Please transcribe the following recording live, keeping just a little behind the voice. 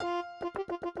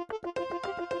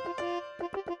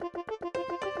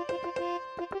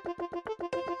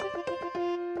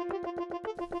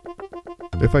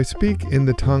If I speak in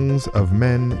the tongues of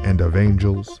men and of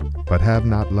angels, but have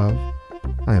not love,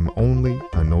 I am only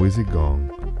a noisy gong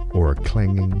or a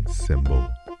clanging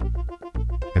cymbal.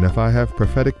 And if I have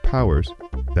prophetic powers,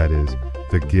 that is,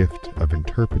 the gift of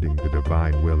interpreting the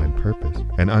divine will and purpose,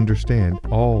 and understand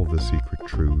all the secret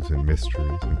truths and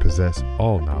mysteries, and possess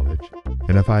all knowledge,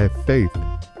 and if I have faith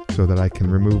so that I can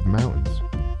remove mountains,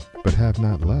 but have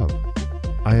not love,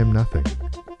 I am nothing,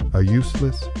 a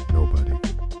useless nobody.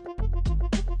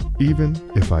 Even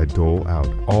if I dole out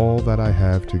all that I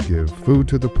have to give food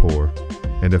to the poor,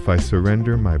 and if I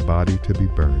surrender my body to be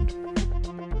burned,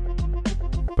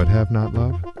 but have not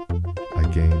love, I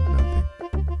gain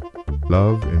nothing.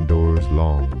 Love endures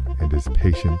long and is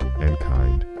patient and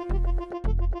kind.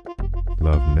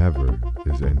 Love never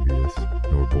is envious,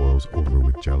 nor boils over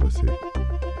with jealousy,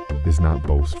 is not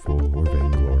boastful or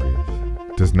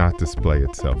vainglorious, does not display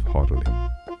itself haughtily.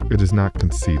 It is not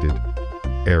conceited,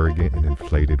 arrogant and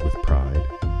inflated with pride.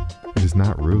 It is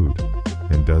not rude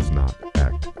and does not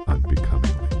act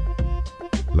unbecomingly.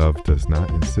 Love does not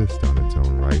insist on its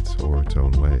own rights or its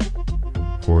own way,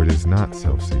 for it is not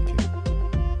self-seeking.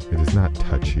 It is not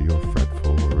touchy or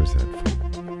fretful or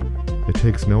resentful. It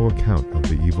takes no account of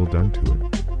the evil done to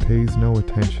it, pays no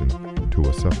attention to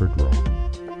a suffered wrong.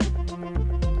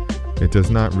 It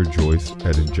does not rejoice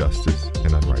at injustice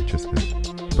and unrighteousness,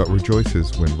 but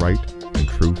rejoices when right and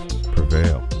truth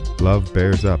prevail. Love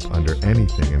bears up under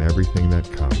anything and everything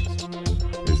that comes,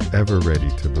 is ever ready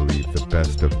to believe the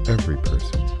best of every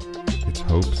person. Its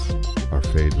hopes are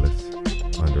fadeless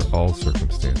under all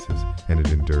circumstances, and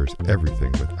it endures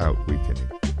everything without weakening.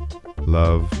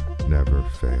 Love never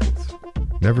fails,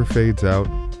 never fades out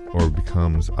or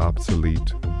becomes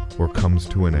obsolete or comes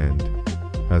to an end.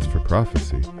 As for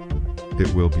prophecy,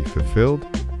 it will be fulfilled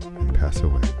and pass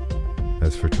away.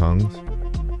 As for tongues,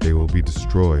 they will be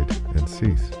destroyed and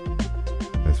cease.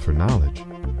 As for knowledge,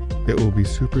 it will be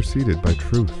superseded by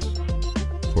truth.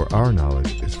 For our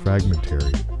knowledge is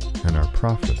fragmentary, and our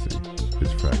prophecy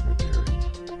is fragmentary.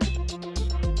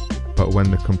 But when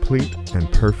the complete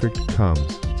and perfect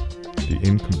comes, the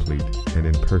incomplete and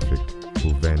imperfect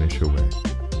will vanish away,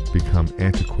 become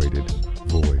antiquated,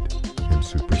 void, and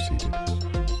superseded.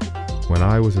 When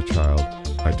I was a child,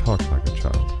 I talked like a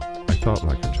child, I thought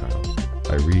like a child,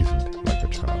 I reasoned like a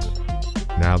child.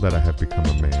 Now that I have become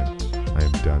a man, I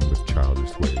am done with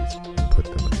childish ways and put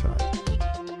them aside.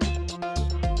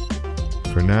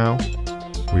 For now,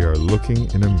 we are looking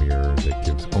in a mirror that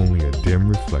gives only a dim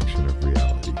reflection of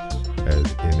reality,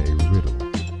 as in a riddle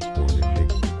or an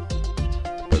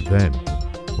enigma. But then,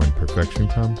 when perfection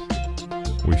comes,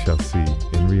 we shall see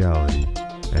in reality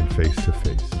and face to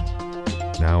face.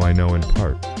 Now I know in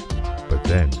part, but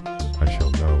then I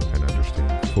shall know and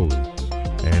understand fully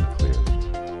and clearly,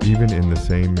 even in the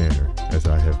same manner as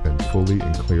I have been fully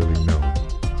and clearly known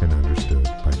and understood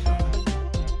by God.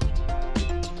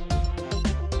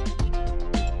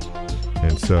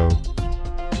 And so,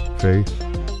 faith,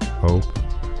 hope,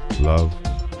 love,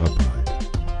 abide.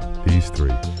 These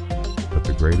three, but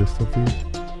the greatest of these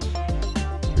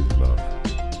is love.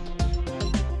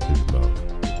 Is love.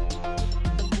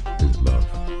 Is love.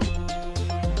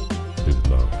 Is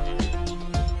love.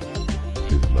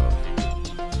 Is love.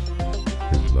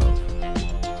 Is love.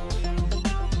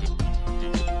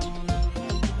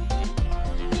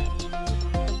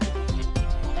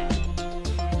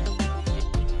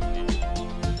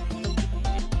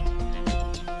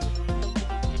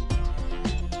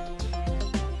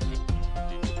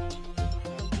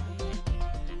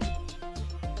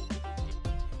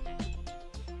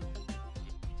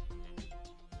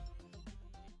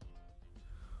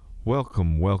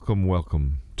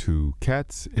 Welcome to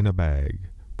Cats in a Bag,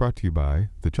 brought to you by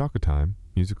the Chaka Time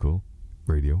Musical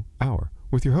Radio Hour,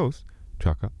 with your host,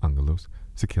 Chaka Angelos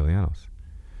Sikilianos.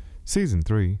 Season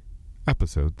 3,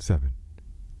 Episode 7.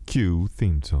 Cue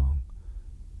theme song.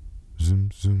 Zoom,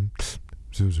 zoom,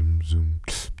 zoom, zoom, zoom,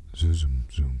 zoom, zoom,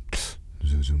 zoom.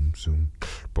 Zoom, zoom.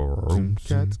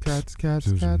 Cats, cats,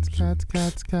 cats, cats, cats,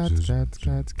 cats, cats, cats,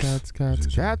 cats, cats, cats,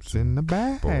 cats in the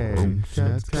bag. Cats,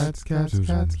 cats, cats, cats,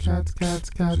 cats, cats, cats,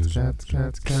 cats,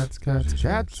 cats, cats, cats,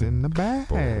 cats in the bag.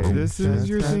 This is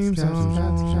your theme song.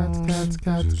 Cats, cats,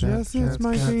 cats, yes, it's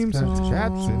my theme song.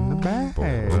 Cats in the bag.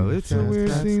 Well, it's a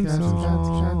weird theme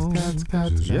song.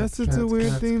 Yes, it's a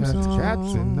weird theme song.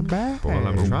 Cats in the bag. Well,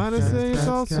 I'm trying to say it's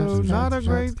also not a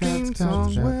great theme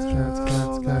song.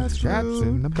 Well, that's true.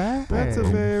 In the bag. That's a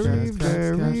very,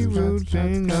 very rude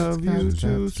thing of you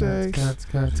to say.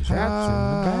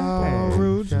 How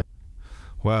rude.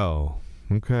 Well,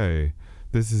 okay.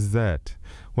 This is that.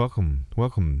 Welcome. We're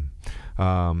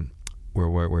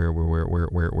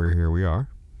here we are.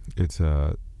 It's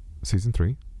season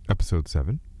 3, episode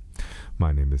 7.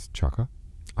 My name is Chaka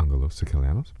Angelos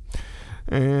Sikilanos,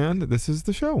 and this is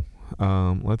the show.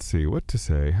 Let's see what to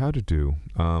say, how to do.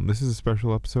 This is a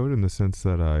special episode in the sense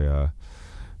that I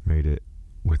made it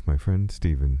with my friend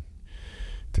Steven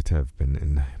Tetevbin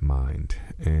in mind,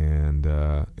 and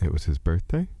it was his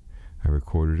birthday. I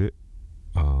recorded it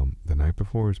the night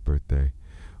before his birthday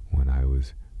when I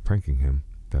was pranking him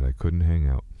that I couldn't hang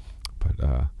out,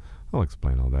 but I'll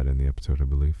explain all that in the episode, I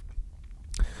believe.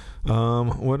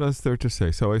 What else there to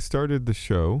say? So I started the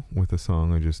show with a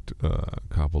song I just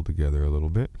cobbled together a little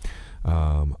bit.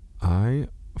 I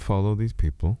follow these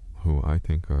people who I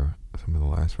think are some of the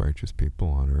last righteous people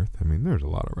on earth. I mean, there's a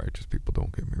lot of righteous people,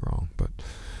 don't get me wrong, but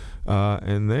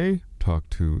and they talk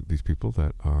to these people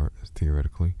that are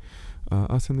theoretically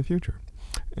us in the future.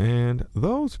 And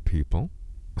those people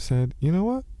said, you know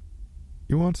what?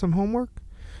 You want some homework?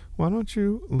 Why don't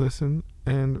you listen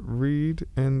and read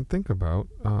and think about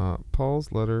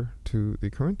Paul's letter to the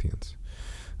Corinthians.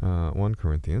 1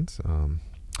 Corinthians,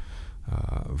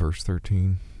 verse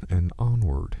 13 and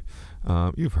onward.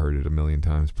 You've heard it a million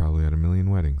times, probably at a million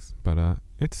weddings, but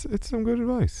it's some good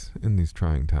advice in these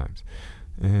trying times.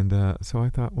 And so I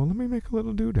thought, well, let me make a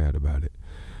little doodad about it.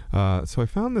 So I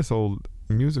found this old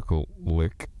musical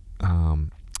lick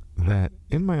that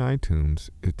in my iTunes,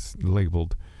 it's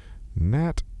labeled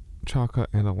Nat, Chaka,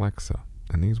 and Alexa.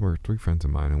 And these were 3 friends of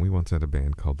mine, and we once had a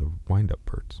band called the Wind Up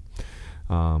Birds.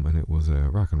 And it was a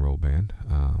rock and roll band.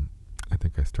 I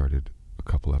think I started a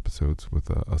couple episodes with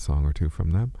a song or two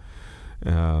from them.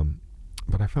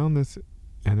 But I found this,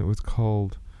 and it was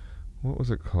called, what was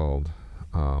it called?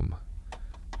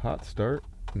 Hot Start?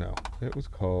 No, it was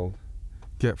called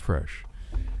Get Fresh.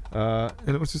 And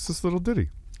it was just this little ditty.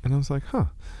 And I was like, huh.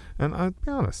 And I'll be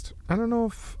honest, I don't know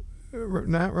if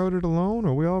Nat wrote it alone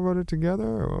or we all wrote it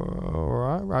together,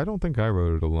 or I don't think I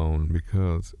wrote it alone,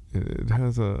 because it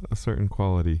has a certain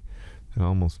quality that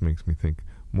almost makes me think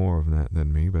more of Nat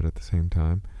than me, but at the same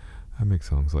time, I make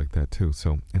songs like that too.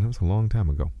 So, and it was a long time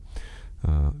ago,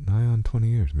 nigh on 20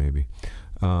 years maybe,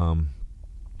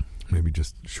 maybe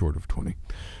just short of 20.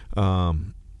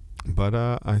 But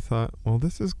I thought, well,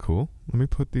 this is cool. Let me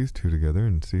put these two together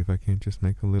and see if I can't just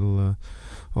make a little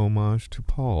homage to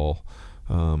Paul,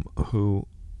 who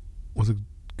was a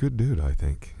good dude, I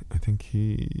think. I think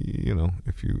he, you know,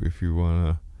 if you want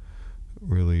to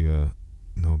really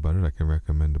know about it, I can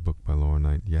recommend a book by Laura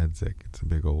Knight Yadzik. It's a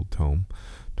big old tome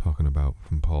talking about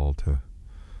from Paul to,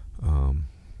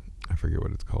 I forget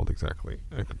what it's called exactly.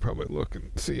 I could probably look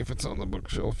and see if it's on the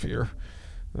bookshelf here.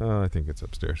 I think it's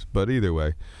upstairs. But either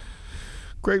way,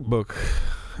 great book.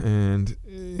 And,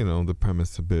 you know, the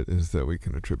premise a bit is that we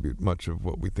can attribute much of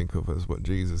what we think of as what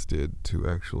Jesus did to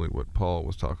actually what Paul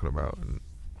was talking about. And,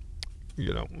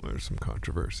 you know, there's some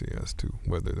controversy as to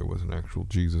whether there was an actual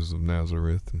Jesus of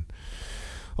Nazareth and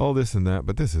all this and that.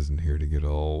 But this isn't here to get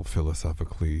all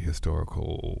philosophically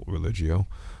historical religio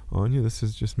on you. This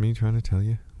is just me trying to tell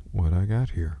you what I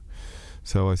got here.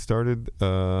 So I started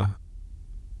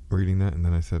reading that, and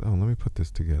then I said, oh, let me put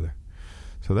this together.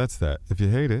 So that's that. If you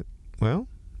hate it, well,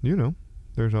 you know,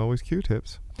 there's always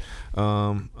Q-tips.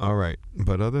 All right.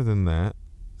 But other than that,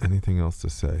 anything else to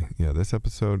say? Yeah, this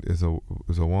episode is a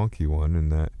wonky one in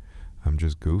that I'm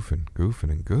just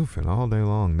goofing all day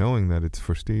long, knowing that it's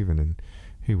for Steven, and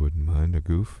he wouldn't mind a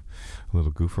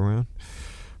little goof around.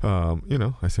 You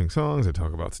know, I sing songs, I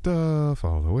talk about stuff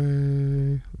all the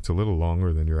way. It's a little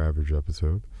longer than your average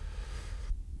episode.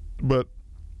 But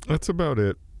that's about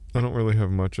it. I don't really have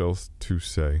much else to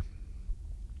say.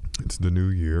 It's the new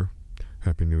year.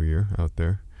 Happy New Year out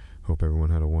there. Hope everyone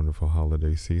had a wonderful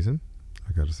holiday season.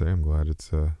 I gotta say, I'm glad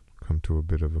it's come to a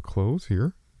bit of a close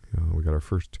here. We got our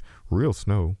first real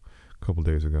snow a couple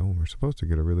days ago, and we're supposed to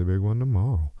get a really big one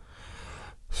tomorrow.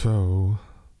 So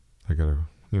I gotta,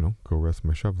 you know, go rest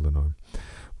my shoveling arm.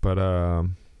 But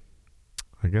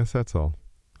I guess that's all.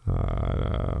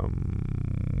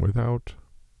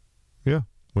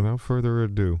 Without further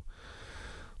ado,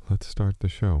 let's start the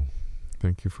show.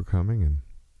 Thank you for coming, and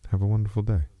have a wonderful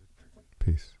day.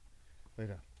 Peace. Lay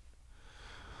down.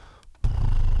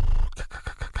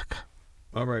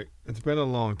 All right, it's been a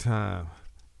long time.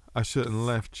 I shouldn't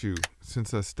left you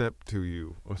since I stepped to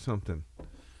you or something.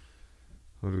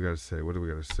 What do we got to say?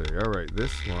 All right,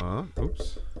 this one.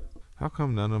 Oops. How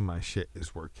come none of my shit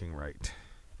is working right?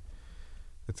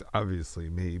 It's obviously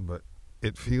me, but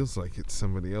it feels like it's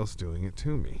somebody else doing it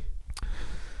to me.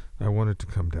 I wanted to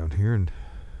come down here and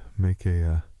make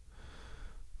a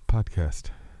podcast.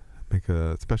 Make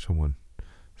a special one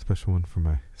for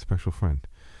my special friend,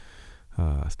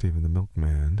 Stephen the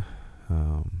Milkman.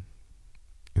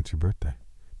 It's your birthday.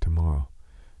 tomorrow.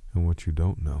 And what you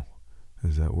don't know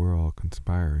is that we're all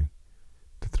conspiring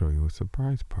to throw you a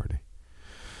surprise party.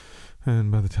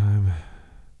 And by the time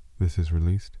this is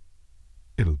released,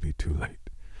 it'll be too late.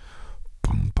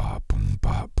 Boom ba boom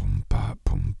ba boom ba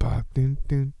boom ba dun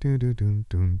dun dun dun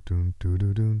dun dun dun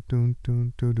dun dun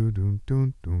dun dun dun dun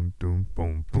dun dun dun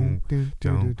boom boom dun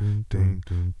dun dun dun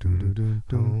dun dun dun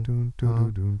dun dun dun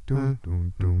dun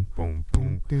dun dun boom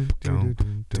boom dun dun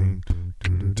dun dun dun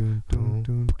dun dun dun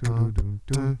dun dun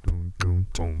dun dun dun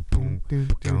boom boom dun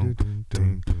dun dun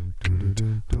dun dun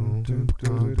dun dun dun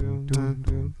dun dun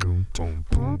dun dun boom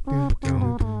boom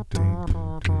dun dun dun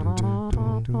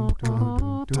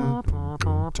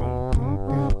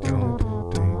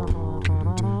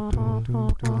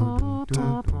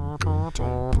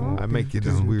I make it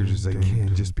as weird as I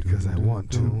can just because I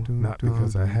want to, not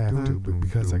because I have to, but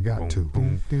because I got to.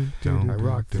 I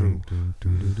rock through.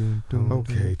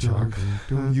 Okay, Chuck,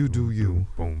 you do you.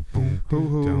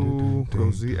 Hoo-hoo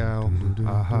goes the owl,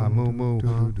 aha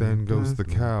moo-moo, then goes the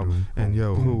cow, and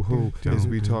yo, who is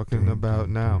we talking about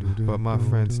now? But my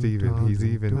friend Steven, he's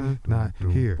even not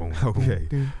here. Okay,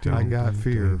 I got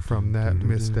fear from that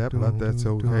misstep, but that's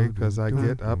okay, cause I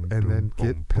get up and then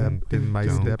get pep in my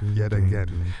step yet again.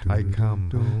 I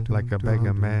come like a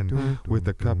beggar man with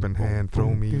a cup in hand.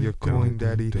 Throw me your coin,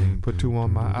 daddy. Put two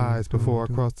on my eyes before I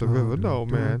cross the river. No,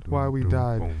 man, why we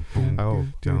died? Oh,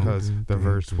 because the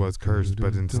verse was cursed,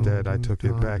 but instead I took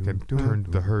it back and turned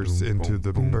the hearse into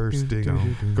the bursting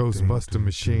Ghostbuster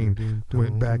machine.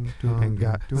 Went back and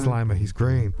got Slimer, he's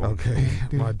green. Okay,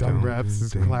 my dumb raps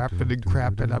is clapping and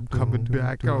crapping. I'm coming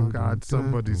back. Oh God,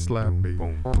 somebody slap me.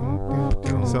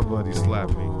 Somebody slap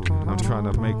me. I'm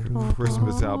trying to make a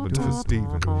Christmas album for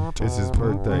Steven. It's his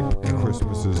birthday and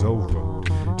Christmas is over.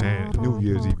 And New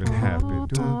Year's even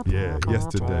happened. Yeah,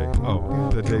 yesterday. Oh,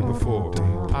 the day before.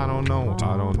 I don't know.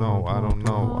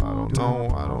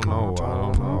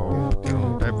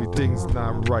 Everything's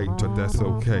not right, but that's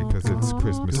okay, cause it's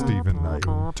Christmas Steven night.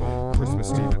 Christmas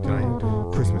Steven night.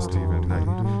 Christmas Steven night.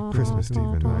 Christmas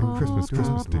Steven night. Christmas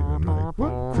Steven night.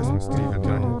 What? Christmas Steven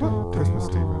night. Christmas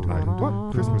Steven night.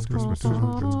 What? Christmas Steven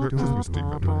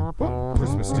night. What?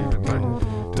 Christmas Steven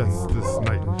night. That's this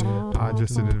night. I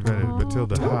just invented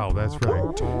Matilda Howe, that's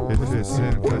right. It fits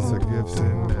in, plus it gives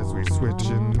in as we switch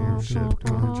in new shit.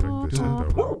 Let me check this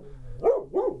shit though.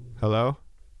 Hello?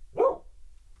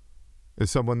 Is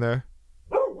someone there?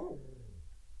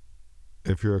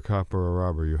 If you're a cop or a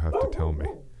robber, you have to tell me.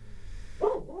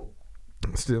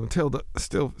 Steve Tilda.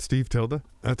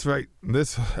 That's right.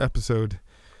 This episode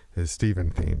is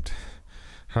Steven themed.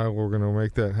 How we're gonna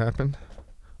make that happen?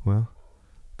 Well,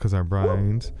 because our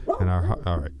brains and our...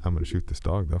 Alright, I'm gonna shoot this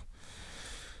dog though.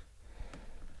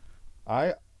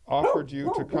 I offered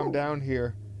you to come down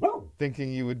here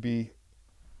thinking you would be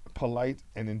polite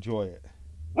and enjoy it.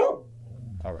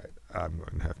 Alright, I'm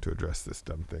going to have to address this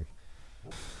dumb thing.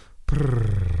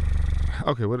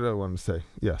 Okay, what did I want to say?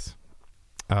 Yes.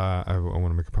 I want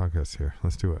to make a podcast here.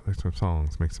 Let's do it. Let's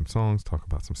make some songs, talk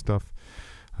about some stuff.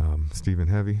 Steven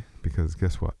Heavy, because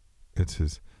guess what? It's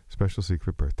his special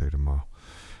secret birthday tomorrow.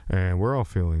 And we're all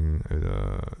feeling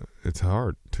it's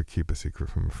hard to keep a secret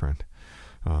from a friend.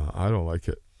 I don't like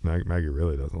it. Maggie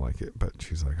really doesn't like it, but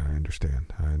she's like, I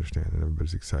understand, and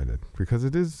everybody's excited because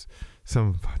it is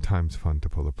sometimes fun to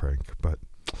pull a prank. But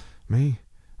me,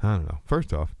 I don't know.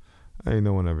 First off,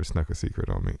 no one ever snuck a secret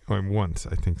on me. Once,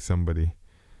 I think somebody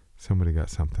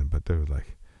got something, but there was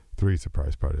like 3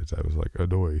 surprise parties. I was like,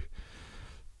 adoy.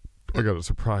 I got a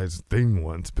surprise thing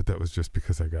once, but that was just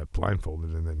because I got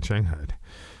blindfolded and then shanghaied.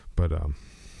 But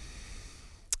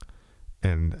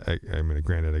and I mean,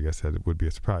 granted, I guess that it would be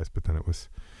a surprise, but then it was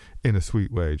in a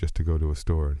sweet way just to go to a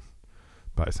store and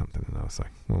buy something. And I was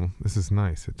like, well, this is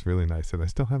nice. It's really nice. And I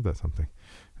still have that something.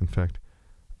 In fact,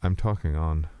 I'm talking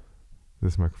on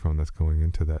this microphone that's going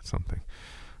into that something.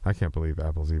 I can't believe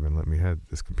Apple's even let me have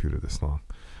this computer this long.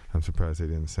 I'm surprised they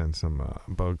didn't send some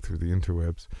bug through the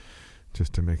interwebs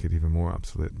just to make it even more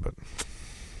obsolete. But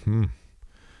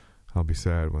I'll be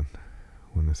sad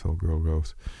when this whole girl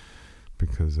goes.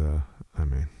 Because, I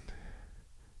mean,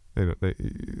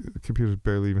 computers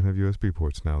barely even have USB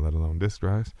ports now, let alone disk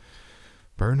drives.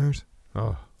 Burners?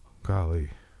 Oh,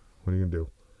 golly. What are you going to do?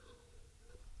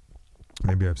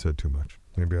 Maybe I've said too much.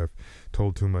 Maybe I've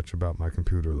told too much about my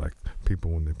computer, like people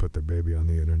when they put their baby on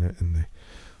the internet and they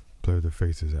blur their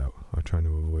faces out are trying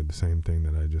to avoid the same thing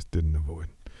that I just didn't avoid.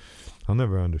 I'll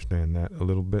never understand that a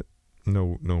little bit.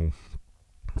 No.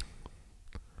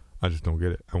 I just don't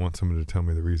get it. I want somebody to tell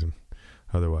me the reason.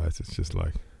 Otherwise, it's just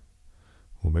like,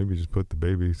 well, maybe just put the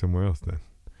baby somewhere else then.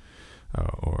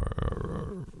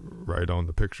 Or write on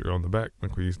the picture on the back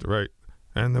like we used to write.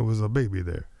 And there was a baby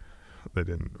there. They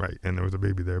didn't write, and there was a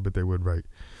baby there, but they would write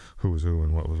who was who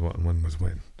and what was what and when was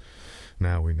when.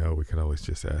 Now we know we could always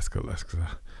just ask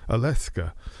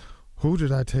Alexa, who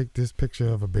did I take this picture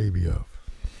of a baby of?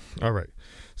 All right.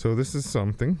 So this is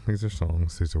something. These are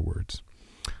songs. These are words.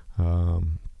 Let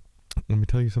me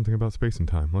tell you something about space and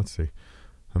time. Let's see.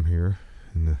 I'm here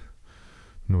in the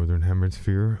northern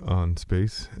hemisphere on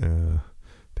space.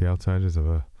 The outside is of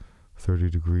a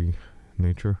 30-degree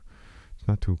nature. It's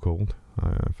not too cold.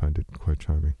 I find it quite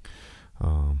charming.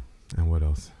 And what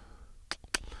else?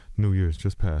 New Year's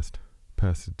just passed.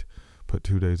 Passed but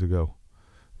 2 days ago.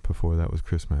 Before that was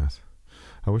Christmas.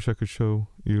 I wish I could show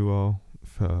you all,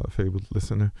 fabled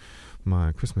listener,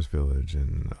 my Christmas village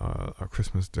and our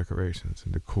Christmas decorations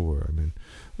and decor. I mean,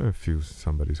 there are a few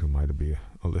somebodies who might be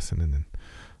listening and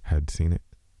had seen it.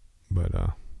 But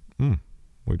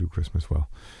we do Christmas well.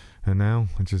 And now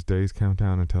it's just days count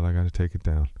down until I got to take it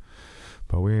down.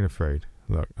 But we ain't afraid.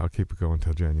 Look, I'll keep it going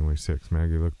until January 6th.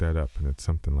 Maggie looked that up, and it's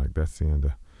something like that's the end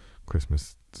of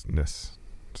Christmasness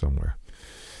somewhere.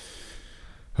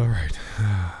 All right,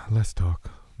 let's talk.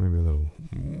 Maybe a little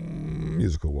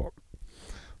musical walk.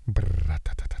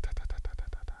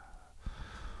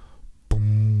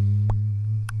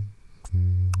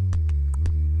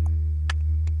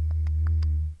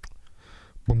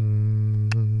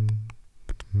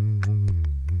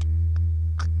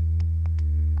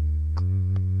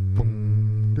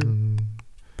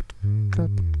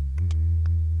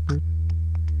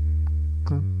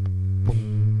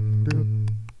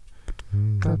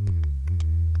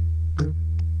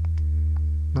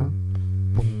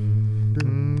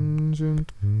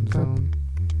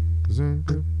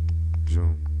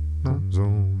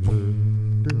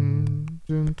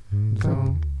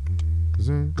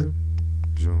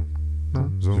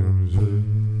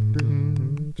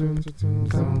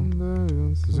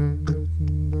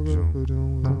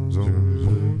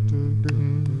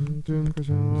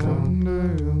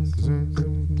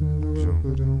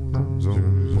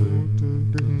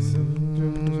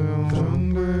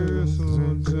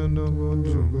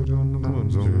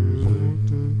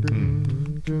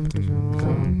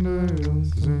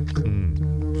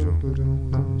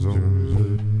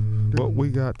 What we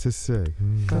got to say?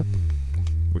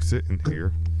 We're sitting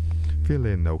here,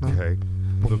 feeling okay.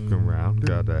 Looking around,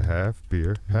 got a half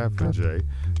beer, half a J.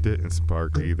 Didn't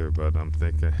spark either, but I'm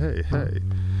thinking, hey.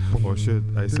 Or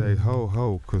should I say ho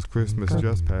ho, 'cause Christmas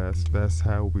just passed. That's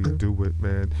how we do it,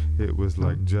 man. It was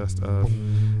like just us.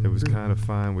 It was kind of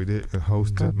fine, we didn't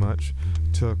host it much.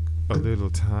 Took a little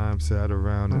time, sat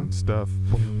around and stuff.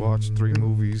 Watched 3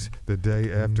 movies the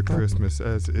day after Christmas,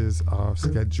 as is our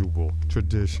schedule,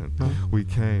 tradition. We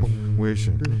came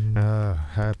wishing,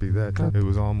 happy that it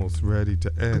was almost ready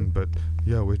to end, but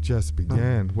yo, it just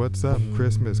began. What's up?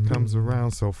 Christmas comes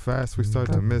around so fast, we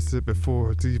start to miss it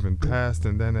before it's even past,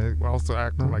 and then it also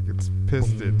act like it's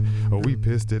pissed it, or we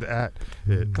pissed it at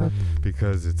it,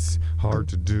 because it's hard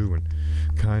to do and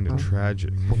kind of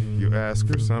tragic. You ask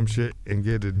for some shit and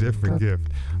get a different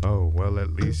gift. Oh, well,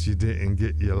 at least you didn't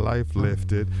get your life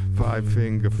lifted.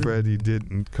 5-Finger Freddy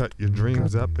didn't cut your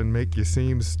dreams up and make your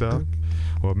seams stuck,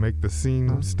 or make the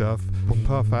seam stuff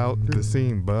puff out the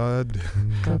seam, bud.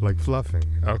 Like fluffing.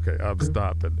 Okay, I'm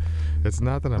stopping. It's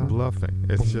not that I'm bluffing,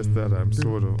 it's just that I'm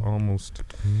sort of almost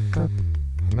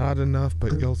not enough,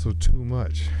 but also too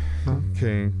much.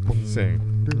 King, sing.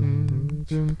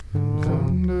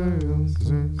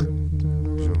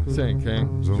 Sing, King.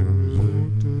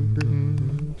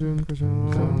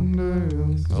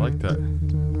 I like that.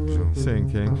 Sing,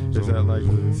 King. Is that like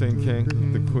Sing, King,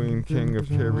 the Queen King of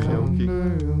karaoke?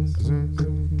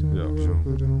 Yo.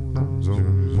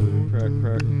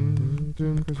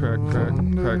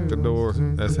 Crack the door.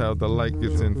 That's how the light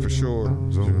gets in for sure.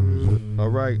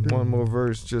 Alright, one more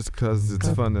verse just 'cause it's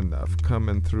fun enough.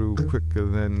 Coming through quicker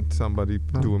than somebody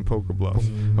doing poker bluffs.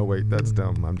 Oh wait, that's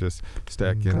dumb. I'm just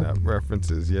stacking up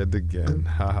references yet again.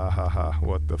 Ha ha ha ha,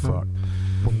 what the fuck.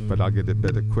 But I'll get it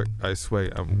better quick, I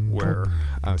swear I'm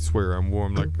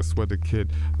warm like a sweater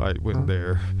kid. I went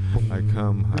there, I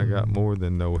got more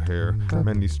than no hair.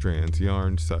 Many strands,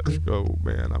 yarn such. Oh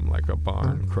man, I'm like a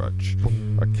barn crutch.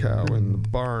 A cow in the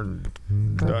barn,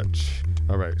 Dutch.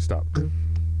 Alright, stop.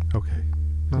 Okay,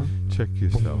 check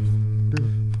yourself.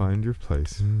 Find your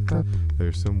place.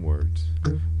 There's some words.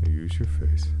 Use your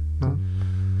face.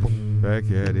 Back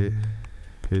at it.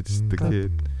 It's the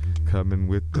kid coming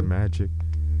with the magic.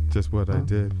 Just what I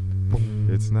did.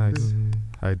 It's nice.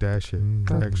 I dash it.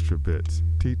 Extra bits.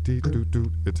 Teet teet doot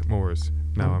doot. It's Morris.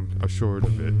 Now I'm assured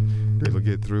of it. It'll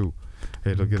get through.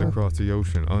 It'll get across the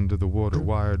ocean, under the water,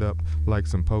 wired up like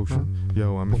some potion.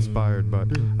 Yo, I'm inspired, but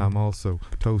I'm also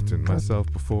toasting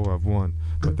myself before I've won.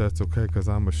 But that's okay, cause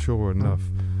I'm assured enough.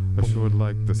 Assured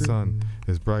like the sun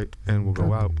is bright and will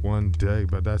go out one day.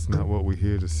 But that's not what we're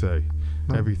here to say.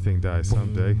 Everything dies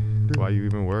someday. Why you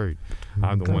even worried?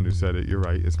 I'm the one who said it. You're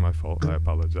right. It's my fault. I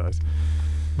apologize.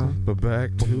 But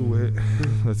back to it.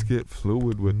 Let's get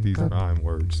fluid with these rhyme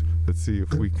words. Let's see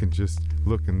if we can just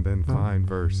look and then find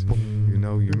verse. You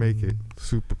know, you make it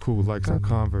super cool like some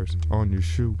Converse on your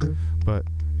shoe. But,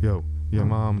 yo, your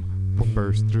mom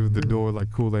burst through the door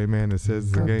like Kool-Aid Man and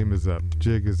says the game is up,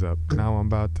 jig is up. Now I'm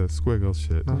about to squiggle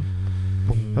shit.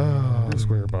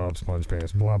 Square Bob, Sponge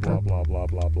Pants, blah, blah, blah, blah,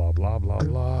 blah, blah, blah, blah,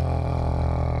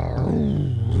 blah.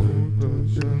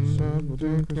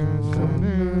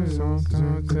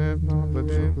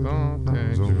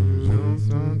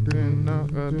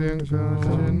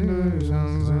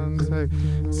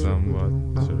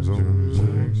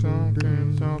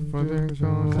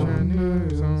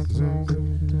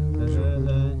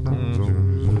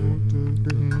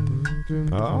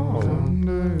 Oh,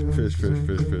 fish.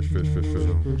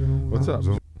 What's up?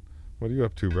 What are you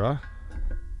up to, brah?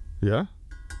 Yeah?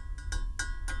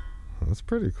 That's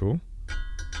pretty cool.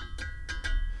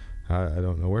 I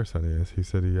don't know where Sonny is. He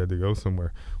said he had to go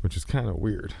somewhere, which is kind of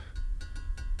weird.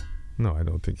 No, I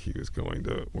don't think he was going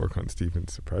to work on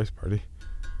Steven's surprise party.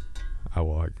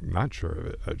 I'm not sure of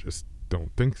it. I just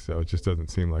don't think so. It just doesn't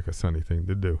seem like a Sonny thing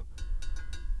to do.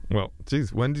 Well,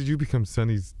 geez, when did you become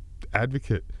Sonny's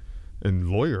advocate and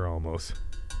lawyer almost?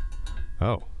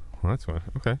 Oh, well, that's fine.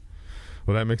 Okay.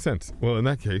 Well, that makes sense. Well, in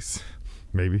that case,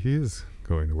 maybe he is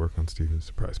going to work on Steven's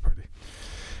surprise party.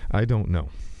 I don't know.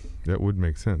 That would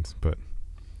make sense, but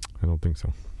I don't think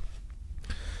so.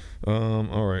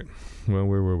 All right. Well,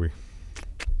 where were we?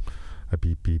 A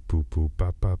beep beep boop boop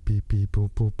bop bop beep beep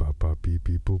boop boop bop bop beep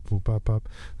beep boop boop bop bop.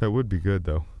 That would be good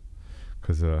though,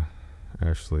 because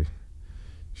Ashley,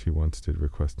 she once did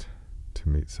request to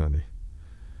meet Sonny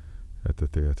at the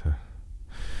theater.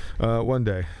 One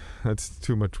day. That's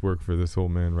too much work for this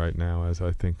old man right now as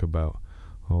I think about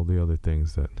all the other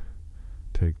things that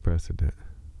take precedent.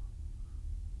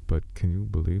 But can you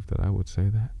believe that I would say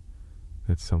that?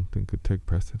 That something could take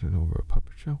precedent over a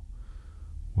puppet show?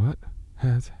 What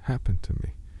has happened to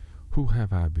me? Who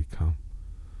have I become?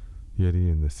 Yeti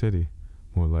in the city,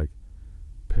 more like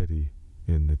Petty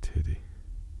in the titty.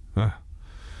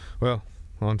 Well,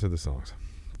 on to the songs.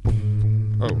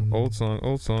 Oh, old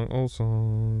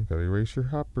song. Gotta erase your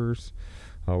hoppers.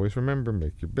 Always remember,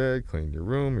 make your bed, clean your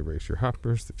room, erase your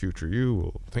hoppers. The future you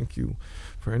will thank you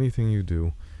for anything you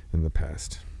do in the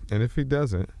past. And if he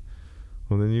doesn't,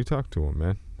 well, then you talk to him,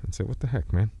 man, and say, what the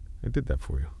heck, man? I did that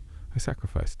for you. I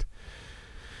sacrificed.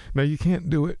 Now, you can't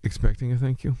do it expecting a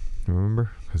thank you,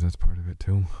 remember? Because that's part of it,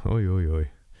 too. Oy, oy,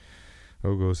 oy.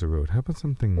 Oh, goes the road. How about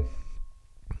something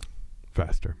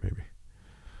faster, maybe?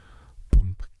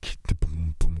 Boom, kitty,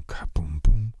 boom, boom, ka, boom,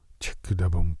 boom. Chicka, da,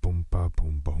 boom, boom, ba,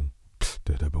 boom, boom.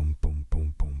 Da, da, boom, boom,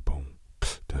 boom, boom, boom.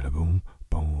 Da, da, boom,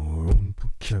 boom.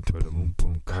 Kitty, boom,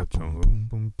 boom, ka, boom,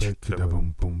 boom. Chicka, da,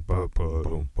 boom, boom, ba,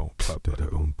 boom, boom. Da, da,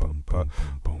 boom, boom, ba,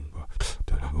 boom, boom.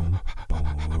 Da, da, boom,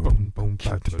 boom, boom,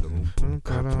 kitty, boom, boom,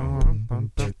 ka, boom,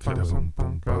 boom. Chicka, da, boom,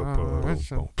 boom, ba, boom,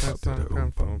 boom. Da, da, boom,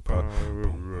 boom, ba,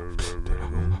 boom.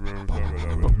 Da, da, boom,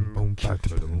 boom, boom,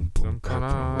 kitty, boom, boom, ka,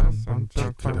 boom, boom. Chicka, da, boom,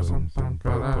 boom, ba,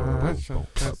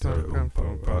 boom,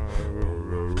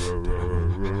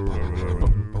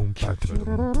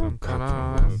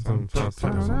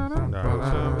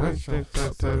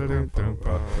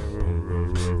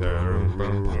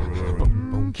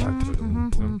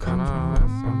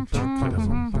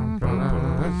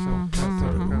 Da, da,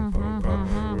 boom, boom, ba,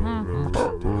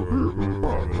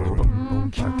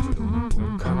 boom, kitty, boom,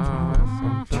 boom, ka, boom,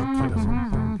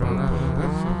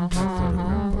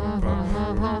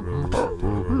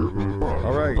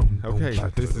 all right, okay,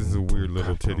 this is a weird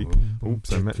little titty.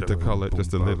 Oops, I meant to call it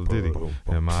just a little ditty.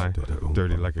 Am I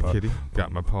dirty like a kitty?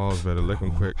 Got my paws, better lick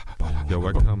 'em quick. Yo,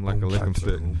 I come like a lick 'em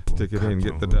stick. Stick it in,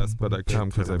 get the dust, but I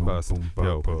come 'cause I bust.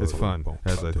 Yo, it's fun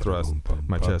as I thrust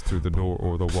my chest through the door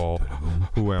or the wall.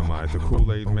 Who am I, the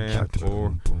Kool-Aid Man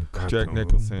or Jack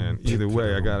Nicholson? Either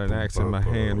way, I got an axe in my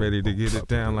hand, ready to get it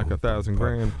down like 1,000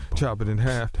 grand. Chop it in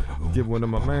half, give one to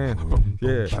my man.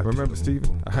 Yeah, remember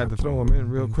Steven? I had to throw him in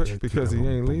real quick because he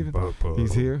ain't leaving.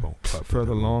 He's here for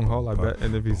the long haul, I bet.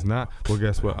 And if he's not, well,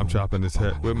 guess what? I'm chopping his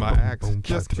head with my axe.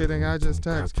 Just kidding, I just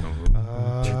text.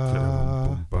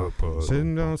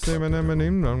 Sitting down, singing my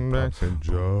name, I'm dancing.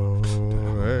 Joe.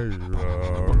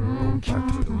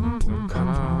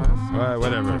 Alright,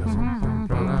 whatever.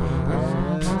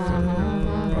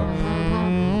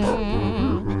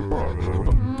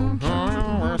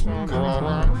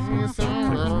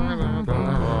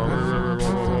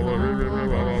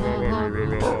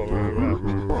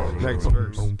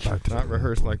 Not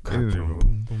rehearsed like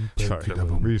sorry,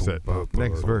 reset.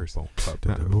 Next verse.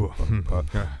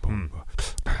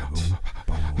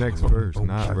 Next verse,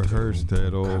 not rehearsed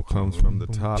at all. Comes from the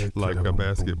top like a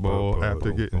basketball.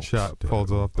 After getting shot,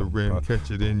 falls off the rim.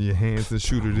 Catch it in your hands and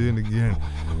shoot it in again.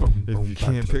 If you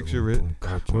can't picture it,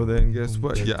 well then guess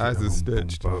what? Your eyes are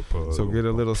stitched. So get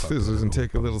a little scissors and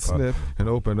take a little snip and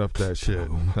open up that shit.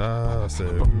 I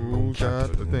said, who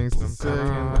got the things to say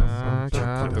and I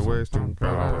got the ways to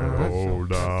go.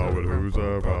 Hold on, but who's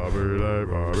a Bobby?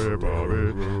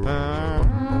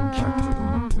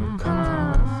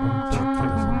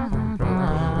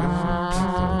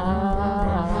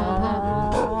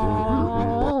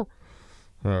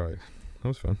 All right, that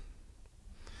was fun.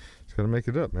 Just gotta make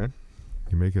it up, man.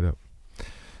 You make it up.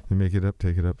 You make it up,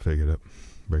 take it up, fake it up,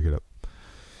 break it up.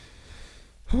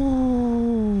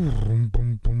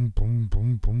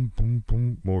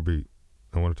 More beat.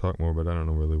 I want to talk more, but I don't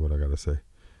know really what I gotta say.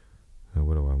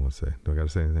 What do I want to say? Do I gotta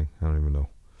say anything? I don't even know.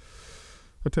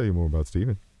 I'll tell you more about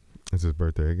Steven. It's his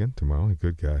birthday again tomorrow. A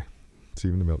good guy.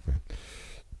 Steven the Milkman.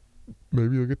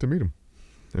 Maybe you'll get to meet him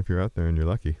if you're out there and you're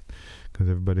lucky. Because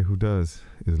everybody who does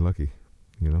is lucky.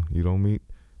 You know, you don't meet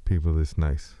people this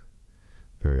nice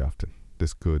very often.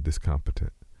 This good, this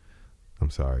competent. I'm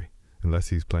sorry. Unless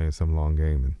he's playing some long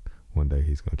game and one day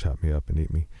he's going to chop me up and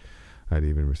eat me. I'd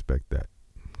even respect that.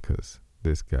 Because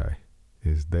this guy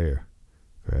is there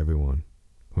for everyone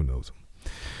who knows him.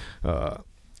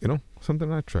 You know,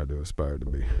 something I try to aspire to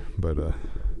be. But I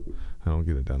don't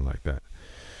get it done like that.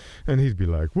 And he'd be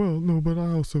like, well, no, but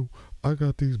I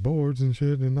got these boards and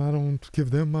shit, and I don't give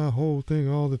them my whole thing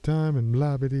all the time, and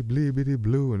blah bitty bleebity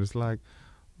blue. And it's like,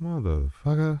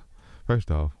 motherfucker. First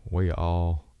off, we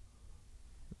all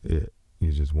it.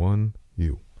 You're just one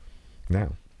you.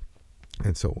 Now,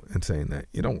 and so in saying that,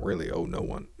 you don't really owe no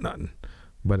one nothing.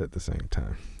 But at the same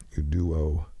time, you do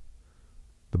owe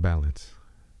the balance.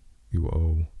 You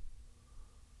owe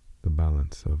the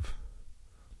balance of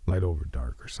light over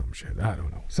dark or some shit. I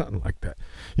don't know. Something like that.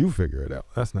 You figure it out.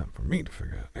 That's not for me to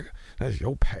figure out, nigga. That's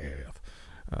your path.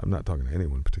 I'm not talking to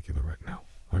anyone in particular right now.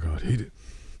 I got heated.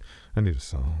 I need a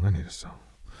song.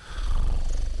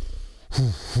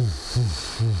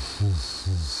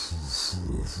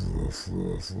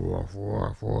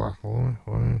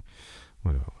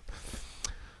 Whatever.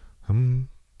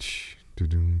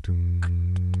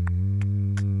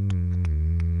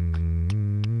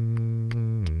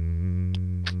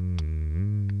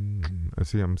 I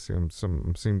see. I'm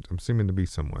seeming to be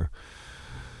somewhere.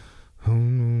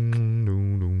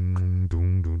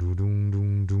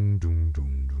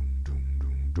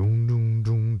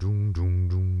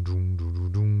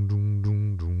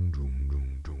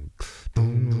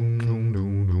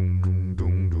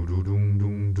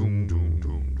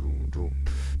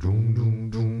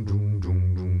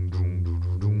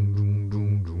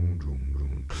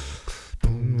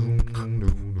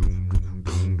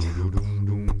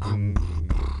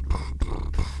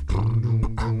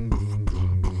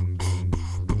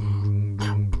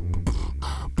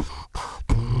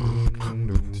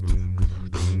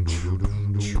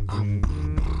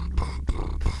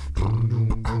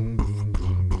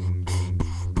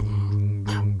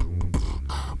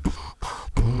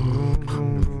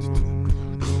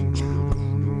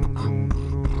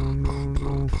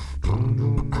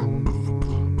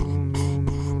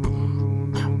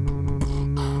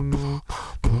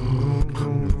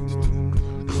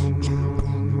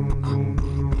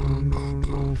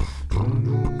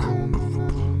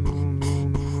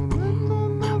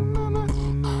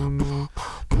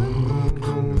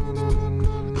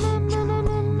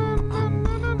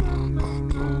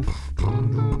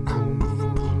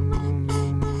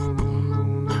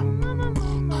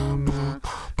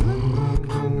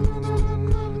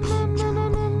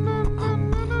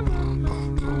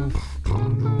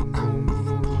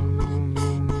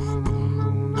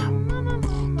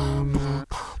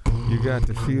 You got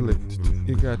to feel it,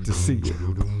 you got to see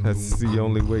it. That's the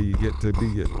only way you get to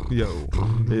be it. Yo,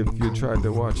 if you tried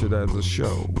to watch it as a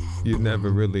show, you never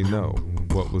really know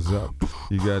what was up.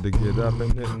 You got to get up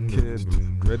in it,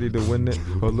 kid. Ready to win it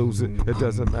or lose it. It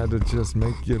doesn't matter, just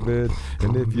make your bid.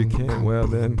 And if you can't, well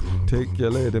then, take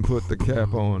your lid and put the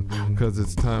cap on. Cause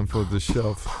it's time for the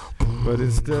shelf. But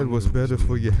instead, what's better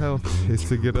for your health is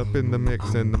to get up in the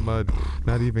mix in the mud.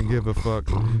 Not even give a fuck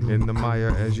in the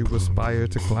mire as you aspire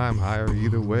to climb higher.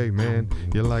 Either way, man,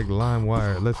 you're like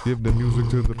LimeWire. Let's give the music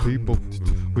to the people.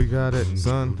 We got it,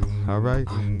 son, alright?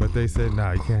 But they said,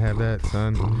 nah, you can't have that,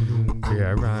 son. Yeah,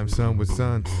 I rhyme son with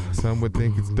son. Some would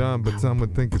think it's dumb, but some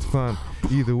would think it's fun.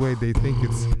 Either way, they think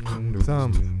it's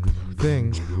something.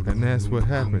 And that's what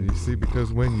happened, you see,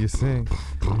 because when you sing,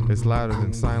 It's louder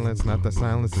than silence, not that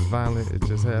silence is violent. It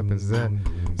just happens that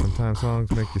sometimes songs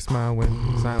make you smile when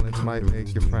silence might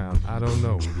make you frown. I don't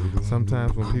know.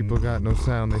 Sometimes when people got no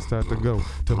sound, they start to go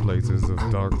to places of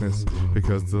darkness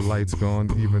because the light's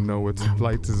gone, even though its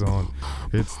lights is on.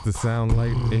 It's the sound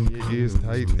light in your ears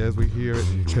tight as we hear it,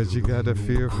 cause you gotta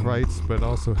fear frights but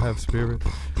also have spirit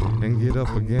and get up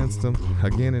against them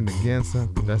again and against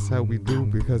them. That's how we do,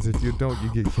 because if you don't, you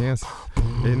get cancer,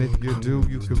 and if you do,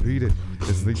 you can beat it.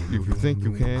 It's like if you think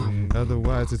you can,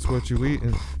 otherwise it's what you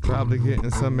eatin'. Probably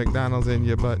getting some McDonald's in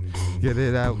your butt. Get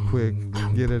it out quick,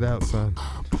 get it out, son.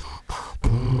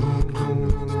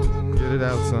 Get it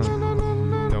out,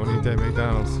 son. Don't eat that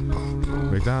McDonald's.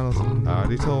 McDonald's, I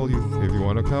already told you, if you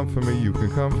wanna come for me, you can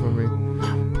come for me.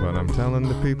 But I'm telling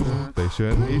the people, they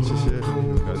shouldn't eat your shit,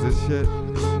 cause this shit,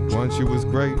 once you was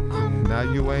great, now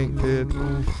you ain't, kid.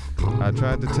 I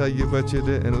tried to tell you, but you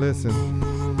didn't listen.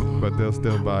 But they'll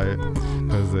still buy it,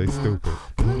 cause they stupid.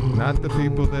 Not the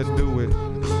people that do it,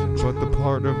 but the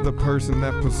part of the person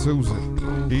that pursues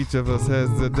it. Each of us has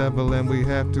the devil and we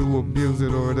have to abuse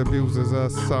it, or it abuses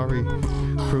us. Sorry,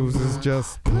 Cruz is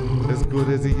just as good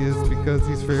as he is because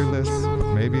he's fearless.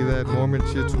 Maybe that Mormon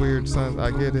shit's weird, son, I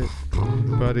get it.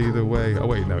 But either way, oh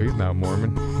wait, no, he's not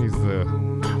Mormon. He's the,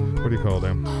 what do you call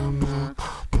them?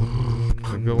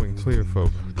 The going clear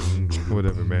folk.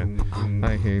 Whatever, man.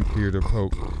 I ain't here to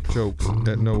poke jokes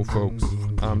at no folks.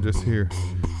 I'm just here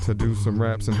to do some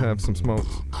raps and have some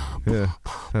smokes. Yeah,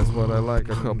 that's what I like,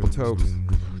 a couple tokes,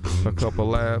 a couple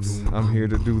laughs. I'm here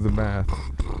to do the math.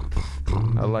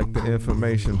 I like the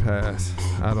information pass.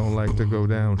 I don't like to go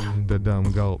down the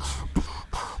dumb gulch.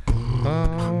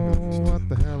 Oh, what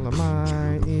the hell am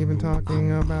I even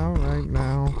talking about right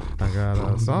now? I got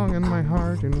a song in my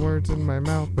heart and words in my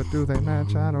mouth, but do they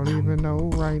match? I don't even know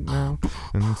right now.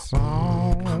 And so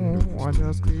I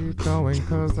just keep going,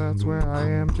 cause that's where I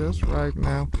am just right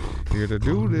now. Here to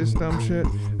do this dumb shit,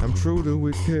 I'm true to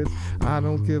it, kid. I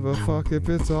don't give a fuck if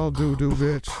it's all doo-doo,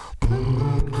 bitch.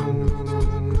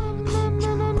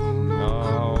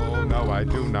 No, I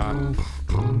do not.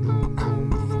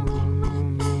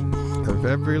 Of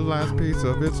every last piece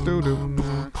of its doo-doo.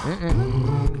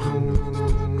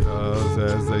 Cause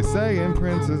as they say in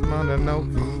Princess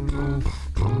Mononoke,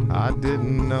 I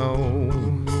didn't know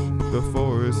the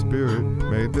forest spirit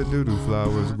made the doo-doo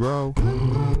flowers grow.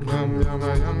 Yum yum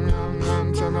yum yum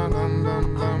yum shama dum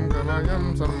dum dum kama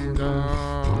yum some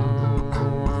yum.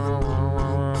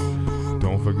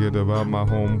 Don't forget about my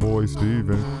homeboy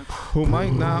Steven, who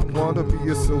might not want to be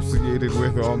associated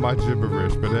with all my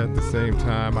gibberish, but at the same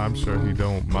time, I'm sure he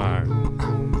don't mind.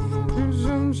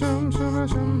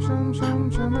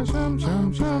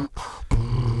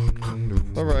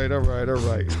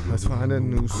 Alright. Let's find a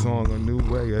new song, a new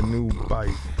way, a new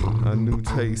bite, a new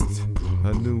taste,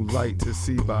 a new light to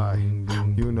see by.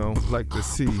 You know, like the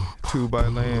sea, 2 by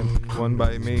land, 1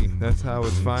 by me. That's how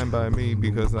it's fine by me,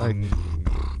 because I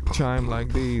chime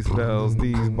like these bells,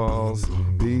 these balls,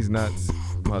 these nuts,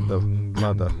 mother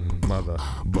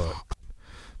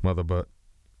butt.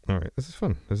 Alright, this is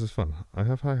fun. I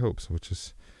have high hopes, which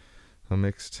is a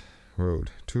mixed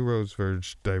road. 2 roads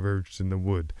diverged in the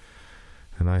wood,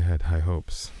 and I had high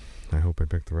hopes. I hope I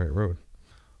picked the right road.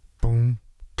 Boom,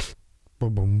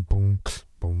 boom, boom, boom,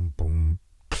 boom, boom,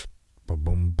 boom,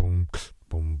 boom, boom, boom,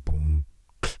 boom,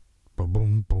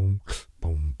 boom, boom,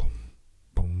 boom,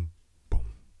 boom.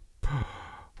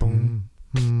 Boom,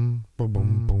 boom, boom,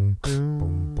 boom, boom, boom, boom, boom, boom, boom,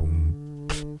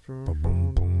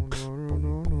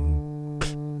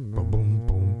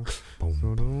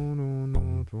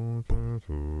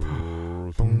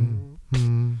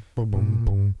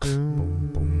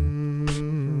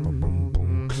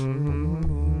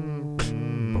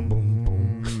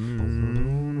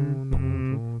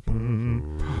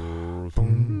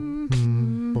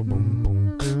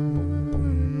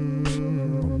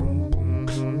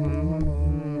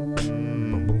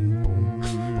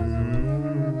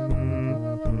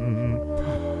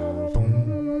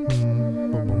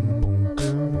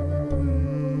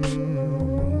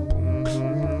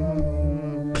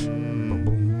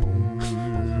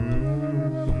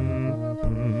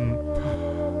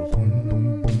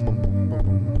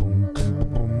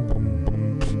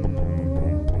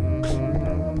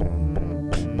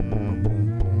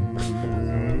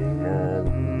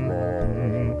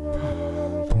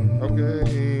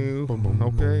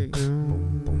 Okay,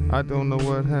 I don't know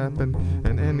what happened,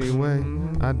 and anyway,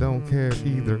 I don't care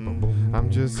either. I'm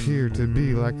just here to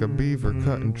be like a beaver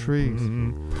cutting trees.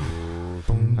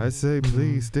 I say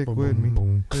please stick with me.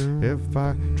 If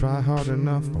I try hard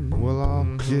enough, we'll all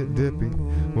get dippy.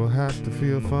 We'll have to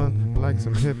feel fun like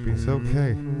some hippies,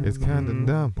 okay. It's kinda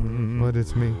dumb, but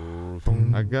it's me.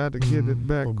 I gotta get it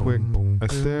back quick. I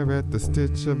stare at the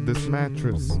stitch of this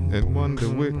mattress and wonder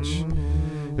which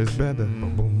is better.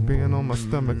 Being on my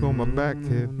stomach, on my back,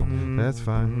 kid, that's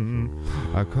fine.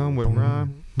 I come with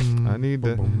rhyme, I need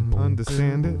to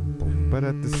understand it, but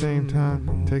at the same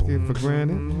time, take it for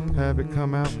granted. Have it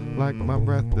come out like my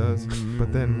breath does.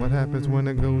 But then what happens when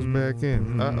it goes back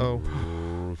in? Uh-oh.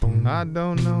 I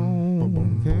don't know,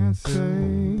 can't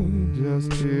say,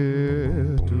 just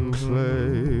here to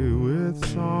play with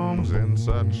songs and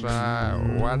such.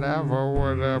 Whatever,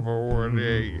 whatever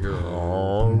you say.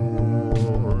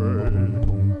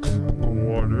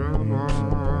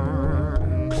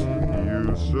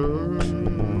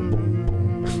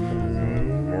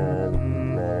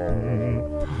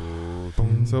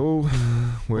 So,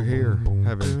 we're here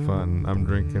having fun. I'm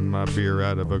drinking my beer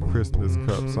out of a Christmas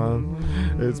cup, son.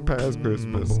 It's past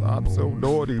Christmas. I'm so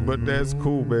naughty, but that's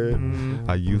cool, man.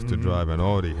 I used to drive an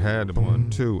Audi, had one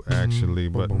too, actually,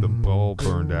 but the ball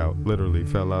burned out. Literally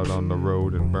fell out on the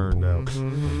road and burned out.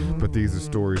 But these are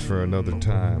stories for another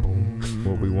time.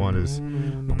 What we want is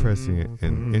prescient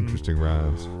and interesting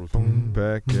rhymes.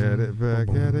 Back at it,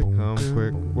 come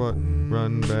quick. What?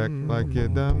 Run back like you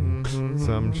done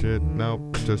some shit.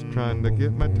 Nope, just trying to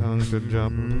get my tongue to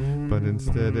jump, but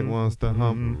instead it wants to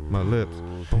hump my lips.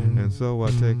 And so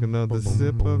I take another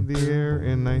sip of the air,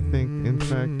 and I think, in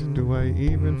fact, do I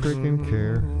even freaking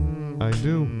care? I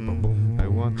do. I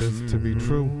want this to be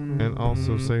true, and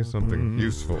also say something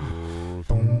useful.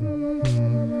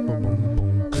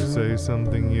 To say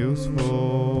something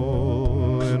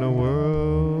useful in a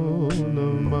world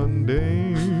of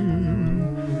mundane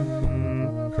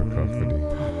cacophony.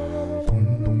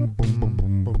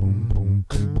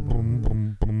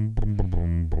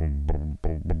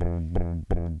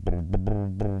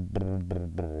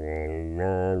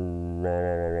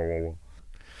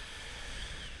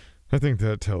 I think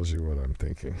that tells you what I'm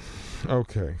thinking.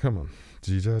 Okay, come on.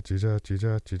 Jija, jija,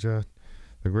 jija, jija.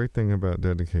 The great thing about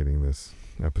dedicating this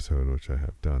episode, which I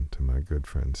have done to my good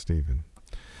friend Stephen,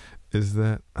 is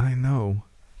that I know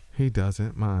he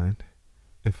doesn't mind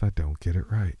if I don't get it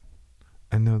right.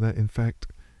 I know that, in fact,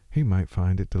 he might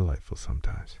find it delightful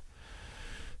sometimes.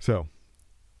 So,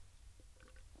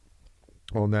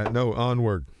 on that note,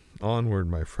 onward,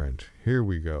 my friend. Here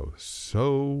we go.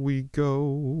 So we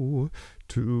go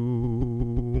to...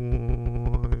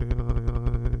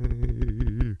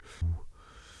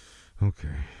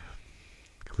 Okay.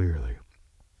 Clearly,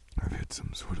 I've hit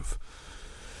some sort of...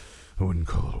 I wouldn't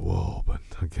call it a wall, but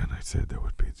again, I said there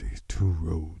would be these two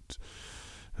roads,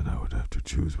 and I would have to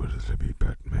choose whether to be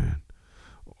Batman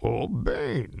or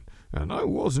Bane, and I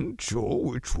wasn't sure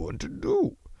which one to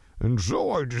do. And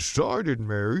so I decided,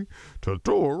 Mary, to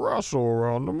throw a rustle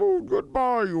around the moon.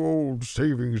 Goodbye, you old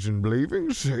savings and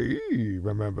believings. Hey,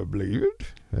 remember Blavin?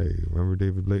 Hey, remember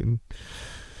David Blayton?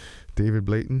 David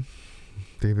Blayton?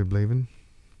 David Blavin?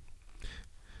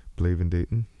 Blavin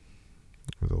Dayton?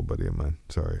 That was an old buddy of mine.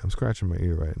 Sorry, I'm scratching my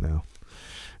ear right now.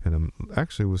 And I'm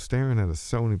actually was staring at a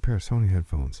pair of Sony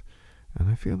headphones. And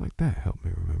I feel like that helped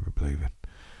me remember Blavin.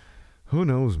 Who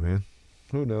knows, man?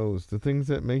 Who knows? The things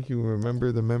that make you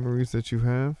remember the memories that you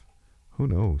have? Who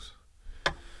knows?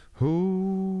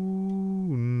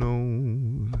 Who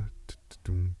knows?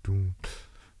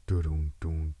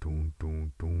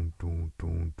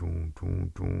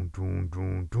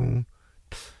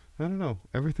 I don't know.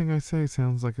 Everything I say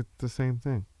sounds like it's the same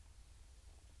thing.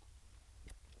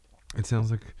 It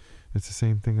sounds like it's the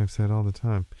same thing I've said all the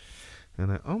time.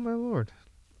 And oh my lord.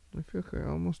 I feel like I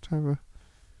almost have a...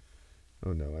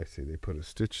 Oh no, I see. They put a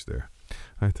stitch there.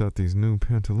 I thought these new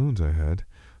pantaloons I had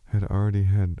already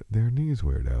had their knees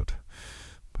weared out.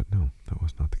 But no, that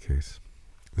was not the case.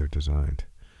 They're designed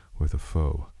with a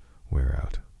faux wear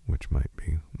out, which might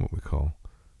be what we call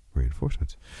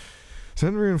reinforcements.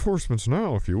 Send reinforcements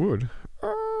now, if you would.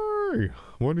 Hey,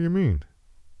 what do you mean?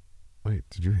 Wait,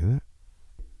 did you hear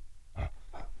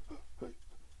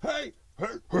that?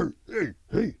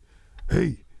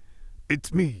 Hey,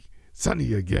 it's me,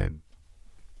 Sonny again.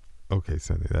 Okay,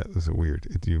 Sonny, that was weird.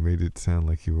 You made it sound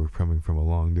like you were coming from a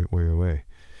long way away.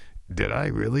 Did I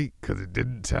really? Because it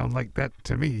didn't sound like that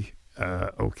to me.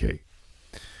 Okay.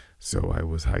 So I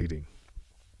was hiding.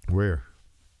 Where?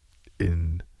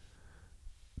 In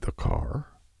the car.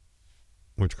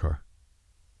 Which car?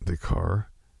 The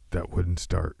car that wouldn't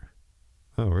start.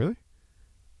 Oh, really?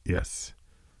 Yes.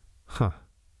 Huh.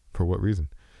 For what reason?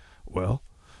 Well,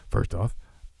 first off,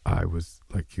 I was,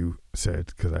 like you said,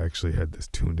 because I actually had this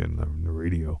tuned in on the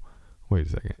radio. Wait a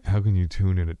second. How can you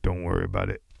tune in it? Don't worry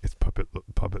about it. It's puppet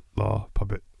law,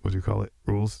 what do you call it?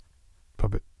 Rules?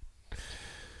 Puppet.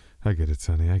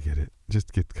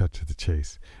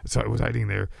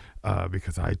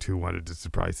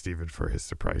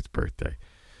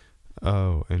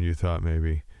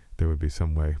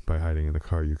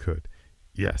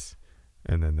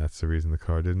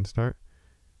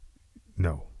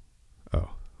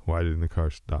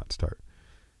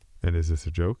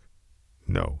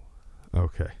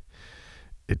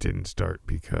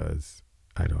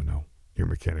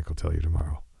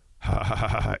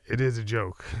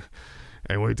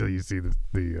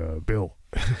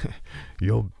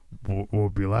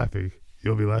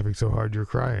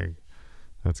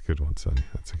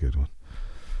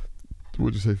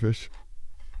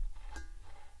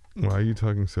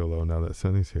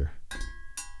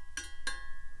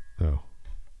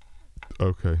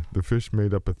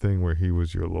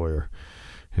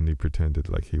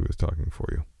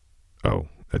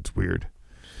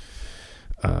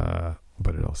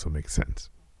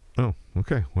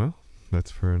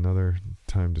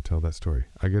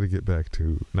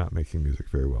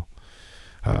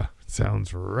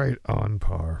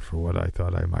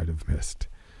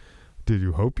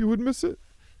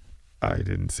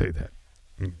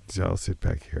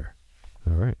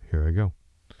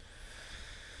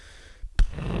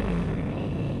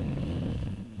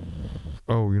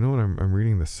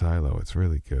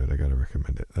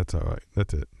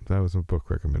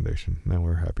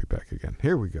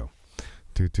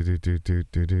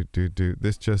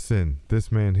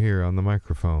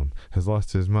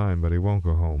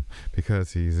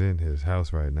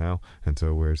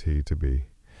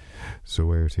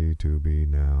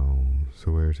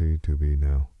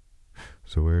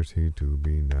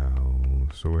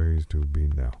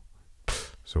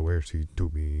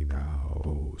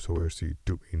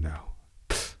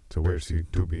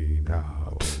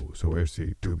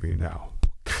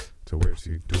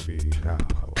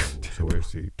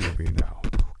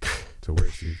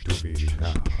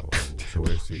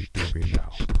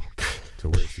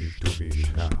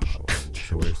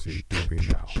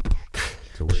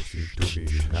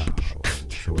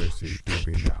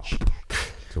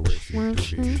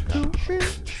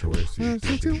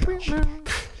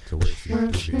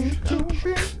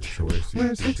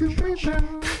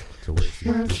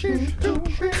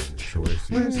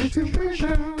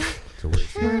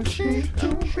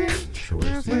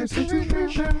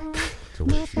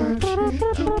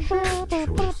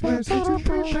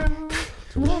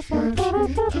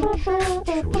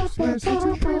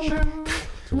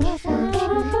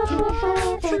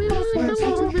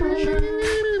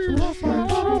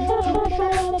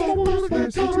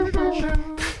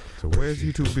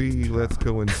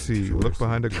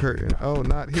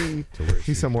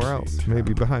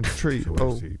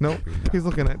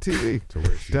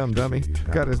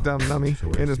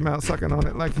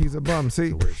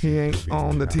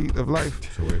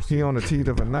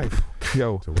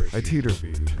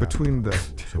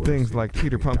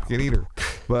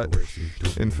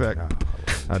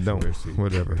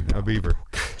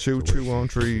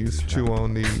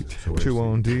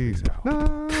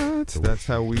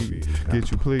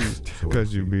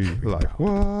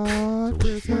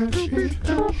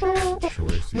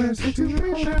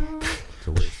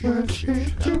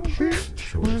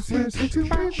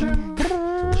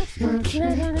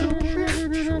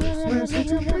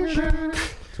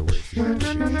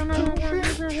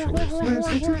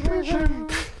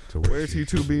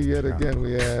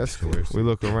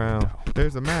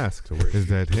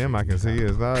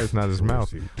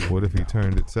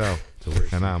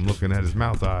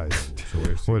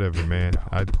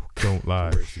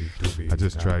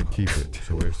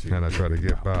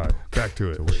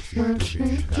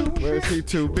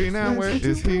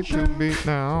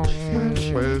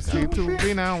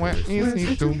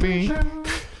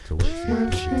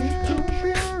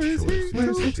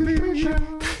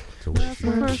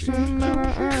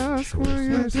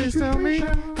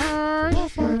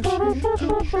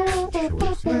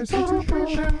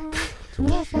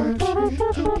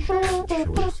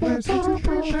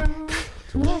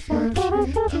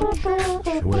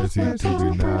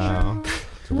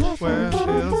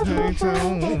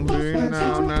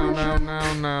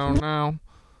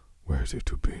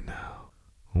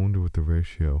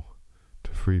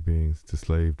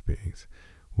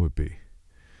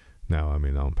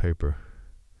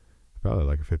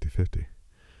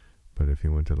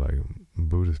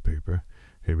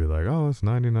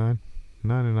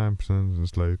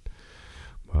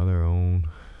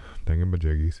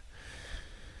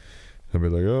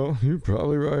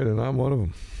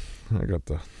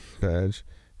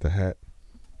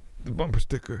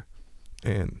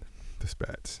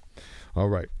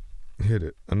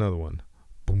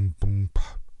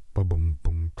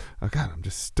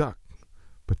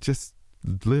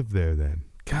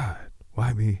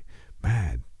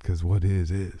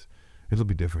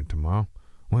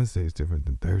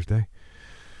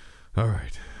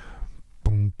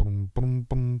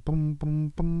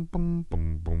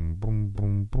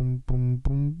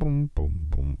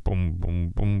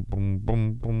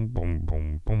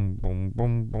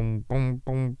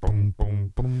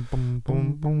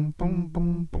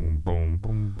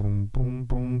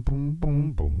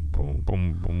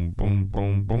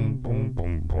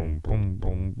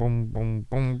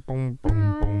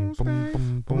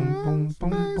 Mondays,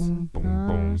 Tuesdays,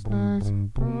 Wednesdays,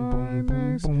 Thursdays,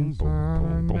 Fridays,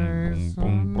 Saturdays,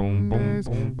 Sundays,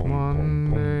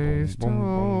 Mondays,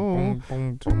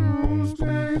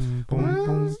 Tuesday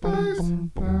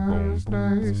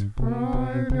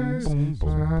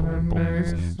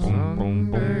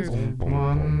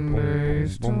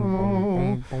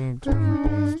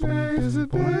is a day, every day is a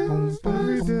day, every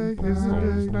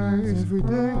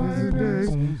day is a day, every day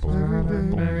is a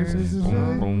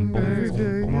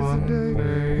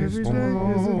day,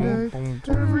 every day is a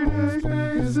day, every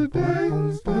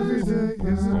day is a day, every day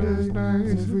is a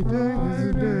day, every day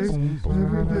is a day, every day is a day,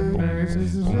 every day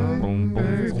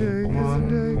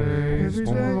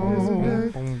is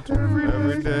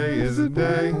a day, every day is a day, every day is a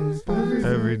day,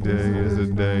 every day is a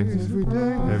day,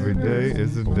 every day is a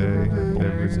day, every day is a day,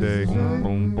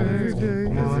 every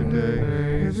day, every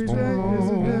day is a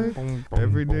day,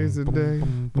 every day is a day,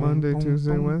 Monday,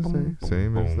 Tuesday, Wednesday,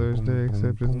 same as Thursday,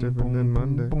 except it's different than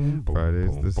Monday.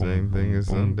 Friday's the same thing as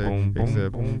Sunday,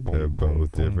 except they're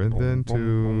both different than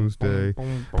Tuesday.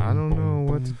 I don't know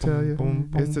what to tell you,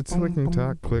 it's a clicking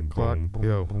talk, click clock,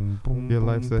 yo, your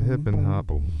life's a hip and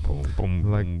hop,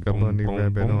 like a bunny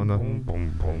rabbit on a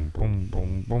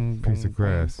piece of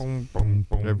grass.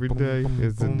 Every day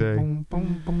is a day,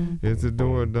 it's a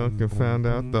door Duncan found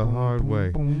out the hard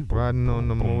way, riding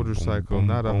on a motorcycle,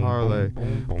 not a Harley,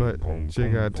 but she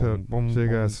got took, she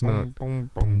got snuck.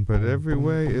 But every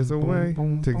way is a way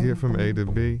to get from A to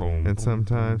B, and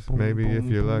sometimes, maybe if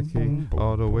you're lucky,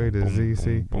 all the way to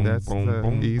ZC. That's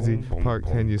the easy part.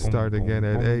 Can you start again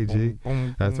at AG?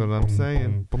 That's what I'm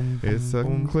saying. It's a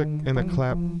click and a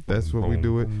clap. That's what we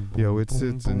do it. Yo, it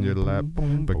sits in your lap,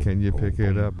 but can you pick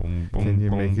it up? Can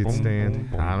you make it stand?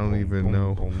 I don't even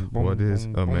know what is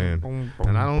a man.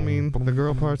 And I don't mean the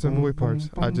girl parts and boy parts.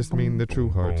 I just mean the true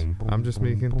hearts. I'm just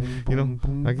speaking, you know,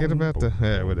 I get about the,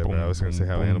 whatever. I was going to say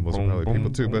how animals are probably people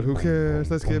too, but who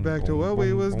cares? Let's get back to what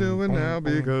we was doing now,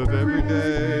 because every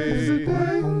day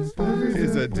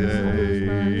is a day.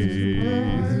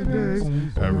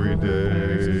 Every day every day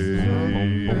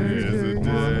is a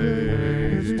day.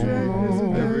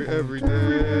 Every day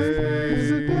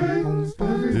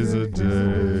is a day.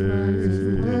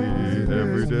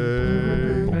 Every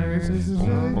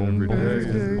day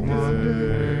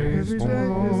is a day.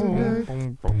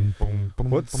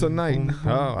 What's a night?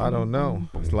 Oh, I don't know.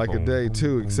 It's like a day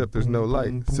too, except there's no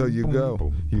light. So you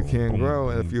go. You can't grow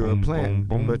if you're a plant,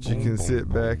 but you can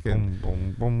sit back and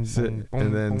sit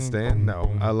and then stand. No,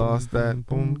 I lost that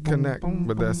connect,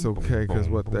 but that's okay, cause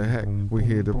what the heck, we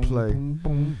here to play.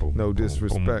 No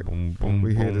disrespect,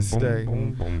 we here to stay.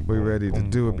 We ready to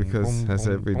do it because that's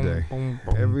every day.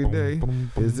 Every day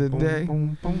is a day,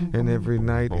 and every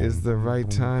night is the right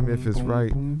time if it's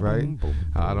right, right?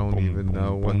 I don't even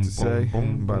know what to say,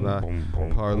 but I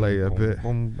parlay a bit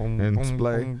and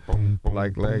splay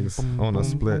like legs on a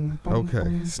split.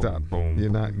 Okay, stop. You're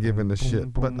not giving a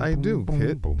shit, but I do,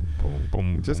 kid.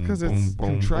 Just cause it's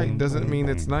contrite doesn't mean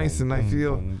it's nice and I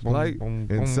feel light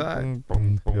inside.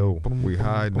 Yo, we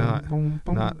hide, not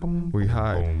we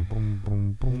hide.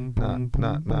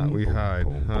 Not we hide.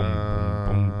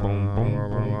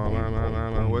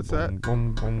 What's that?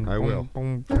 I will.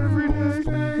 Every day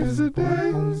is a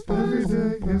day. Every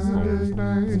day is a day.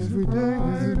 Every day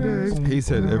is a day. He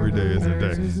said every day is a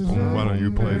day. Why don't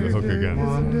you play the hook again?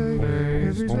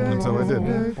 And so I did.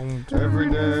 Every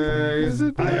day is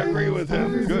a day. I agree with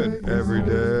him. Good. Every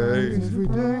day. Every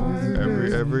day.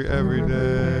 Every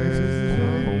day.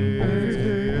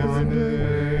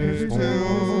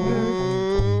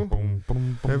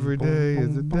 Every day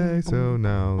is a day, so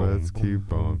now let's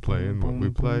keep on playing what we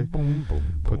play.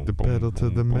 Put the pedal to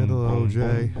the metal,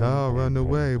 OJ. I'll run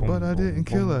away, but I didn't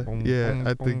kill her. Yeah,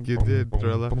 I think you did,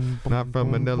 Thriller. Not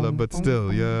from Manila, but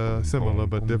still, yeah, similar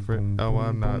but different. Oh,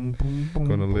 I'm not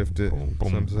gonna lift it.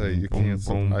 Some say you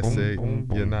cancel. I say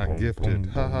you're not gifted.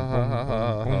 Ha ha ha ha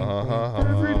ha ha ha ha.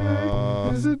 Every day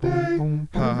is a day.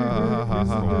 Ha ha ha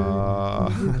ha ha.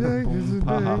 Every day is a day.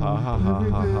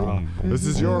 Every day. This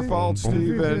is your fault,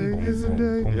 Stephen.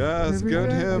 Yes,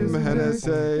 get him,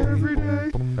 NSA.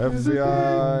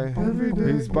 FBI.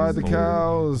 He's by the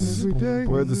cows,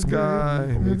 where the sky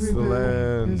meets the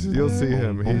land. You'll see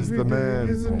him. He's the man.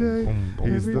 He's the man.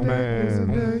 He's the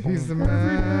man. He's the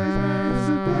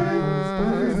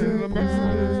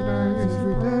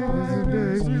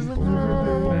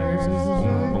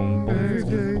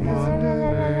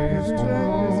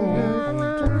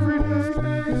Every day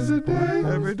is a day.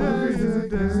 Every day is a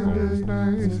day.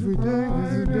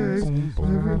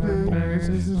 Every day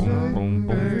is a day.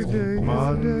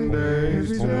 Mondays,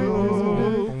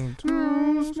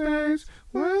 Tuesdays,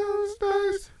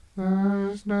 Wednesdays,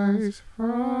 Thursdays,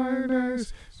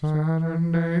 Fridays,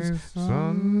 Saturdays,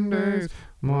 Sundays,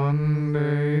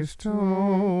 Mondays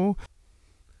too.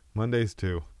 Mondays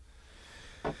too.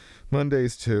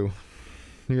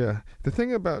 Yeah. The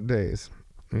thing about days,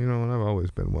 and I've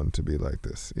always been one to be like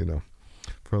this,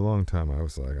 For a long time, I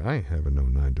was like, I ain't having no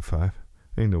 9 to 5.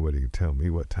 Ain't nobody can tell me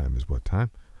what time is what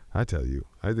time. I tell you,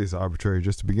 I think it's arbitrary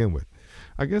just to begin with.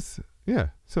 I guess, yeah,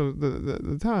 so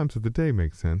the times of the day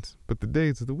make sense, but the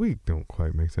days of the week don't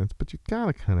quite make sense, but you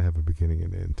gotta kind of have a beginning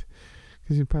and end,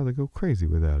 because you'd probably go crazy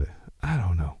without it. I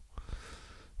don't know.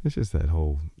 It's just that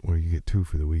whole where you get 2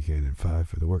 for the weekend and 5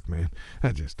 for the work, man.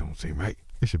 That just don't seem right.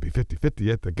 It should be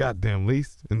 50-50 at the goddamn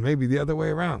least, and maybe the other way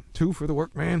around. 2 for the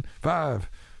work, man, 5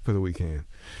 for the weekend.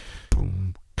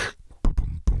 Boom, boom,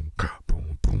 boom, boom, boom, boom,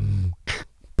 boom, boom, boom.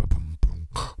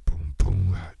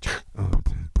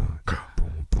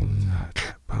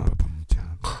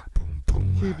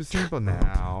 Keep it simple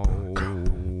now.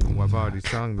 I've already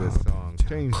sung this song.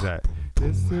 Change that.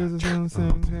 This is a dance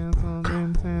off, hands off,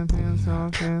 hands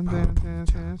off, hands.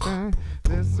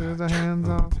 This is a hands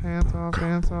off, hands off,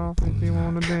 hands off. If you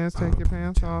wanna dance, take your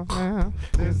pants off now.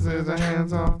 This is a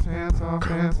hands off, hands off,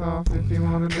 hands off. If you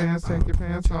wanna dance, take your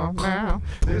pants off now.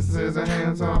 This is a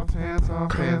hands off, hands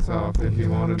off, hands off. If you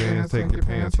wanna dance, take your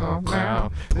pants off now.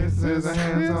 This is a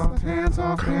hands off, hands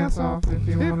off, hands off. If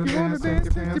you wanna dance, take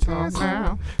your pants off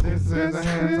now. This is a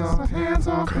hands off, hands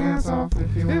off, hands off.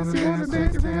 If you wanna dance,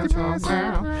 take your pants off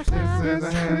now. This is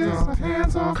a hands off,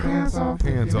 hands off, hands off.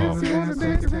 Hands off, hands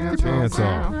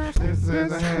off. This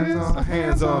is a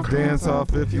hands off, dance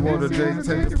off. If you wanna dance,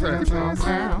 take your pants off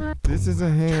now. This is a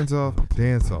hands off,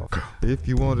 dance off. If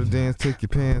you wanna dance, take your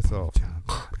pants off.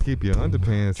 Keep your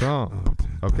underpants on.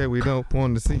 Okay, we don't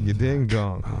want to see you ding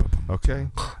dong. Okay,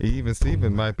 even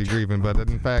Steven might be grieving, but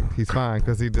in fact he's fine,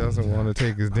 cause he doesn't want to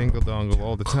take his dingle dongle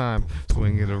all the time.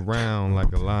 Swing it around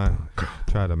like a line.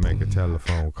 Try to make a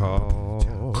telephone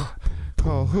call.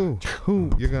 Call who?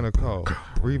 Who you gonna call?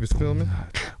 Revis filming?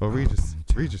 Or Regis?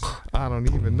 I don't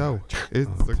even know. It's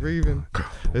an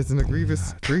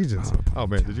grievous Regents. Oh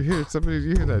man, did you hear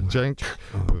that jank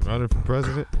was running for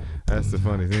president? That's the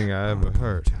funny thing I ever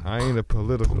heard. I ain't a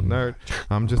political nerd.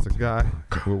 I'm just a guy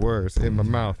with words in my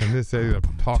mouth, and this ain't a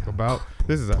talk about.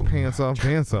 This is a pants off,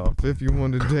 dance off. If you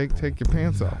want to take your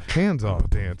pants off. Hands off,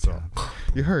 dance off.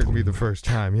 You heard me the first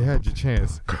time. You had your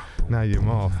chance. Now you're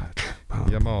off.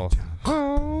 You're off.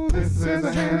 Oh, this is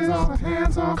a hands off,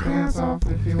 hands off, hands off.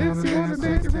 If you want to dance,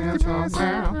 take your pants off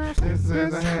now. This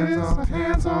is a hands off,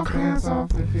 hands off, hands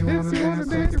off. If you want to dance,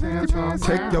 take your pants off now.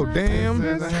 Take your damn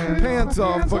pants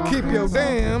off, but keep your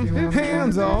damn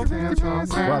hands off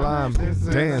while I'm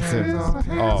dancing off.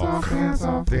 Dance off, hands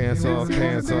off, hands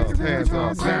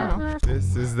off now.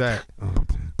 This is that.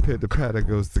 Pitter patter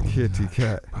goes the kitty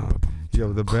cat.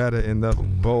 Yo, the batter in the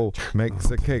bowl makes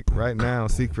a cake right now,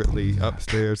 secretly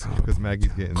upstairs, cause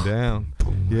Maggie's getting down.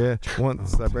 Yeah,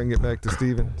 once I bring it back to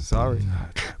Steven, sorry.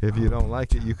 If you don't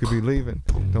like it, you could be leaving.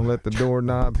 Don't let the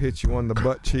doorknob hit you on the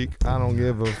butt cheek. I don't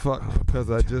give a fuck,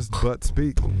 cause I just butt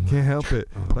speak. Can't help it,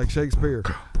 like Shakespeare.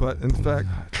 But in fact,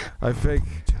 I fake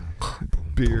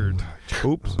beard.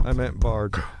 Oops, I meant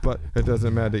bard. But it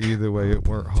doesn't matter either way, it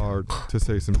weren't hard to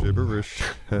say some gibberish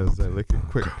as I lick it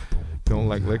quick. Don't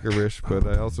like licorice, but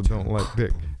I also don't like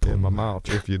dick in my mouth.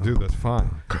 If you do, that's fine.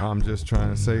 I'm just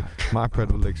trying to say my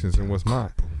predilections and what's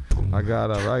mine. I got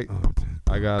a right,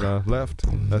 I got a left.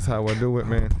 That's how I do it,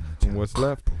 man. And what's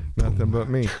left? Nothing but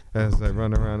me as I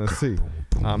run around and see.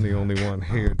 I'm the only one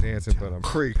here dancing, but I'm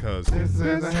free, cause This is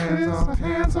a hands off,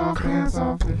 hands off, hands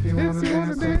off. If you wanna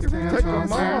dance, take your take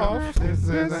them off. This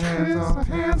is a hands off,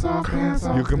 hands off, hands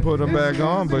off. You can put them back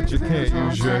on, but you can't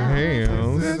use your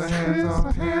hands. This is a hands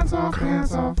off, hands off,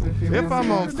 hands off. If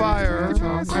I'm on fire,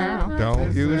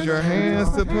 don't use your hands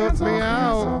to put me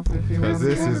out, cause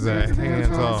this is a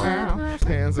hands off.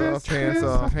 Hands off, hands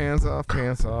off, hands off,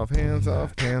 hands off, hands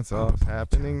off, hands off,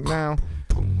 happening now.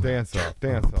 Dance off,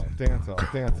 dance off, dance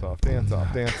off, dance off, dance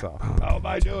off, dance off. How am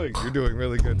I doing? You're doing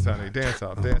really good, Sonny. Dance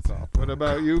off, dance off. What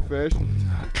about you, Fish?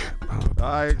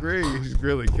 I agree. He's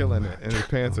really killing it, and his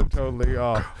pants are totally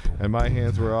off, and my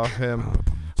hands were off him.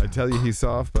 I tell you he's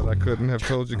soft, but I couldn't have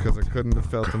told you because I couldn't have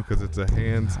felt him, because it's a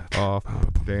hands-off,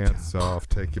 dance-off.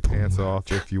 Take your pants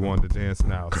off if you want to dance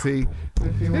now. See?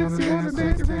 If you want to dance,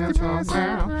 take your pants off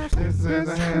now. This is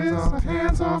a hands off,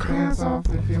 hands off, hands off.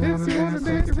 If you want to dance,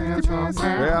 take your pants off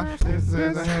now. Yeah. This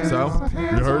is a hands So, off,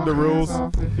 hands you heard the off, rules.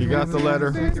 hands off. You got the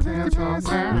letter. Take your pants off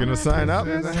now. You gonna sign up?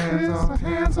 This is a hands off,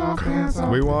 hands off, hands off.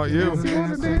 We want you. If you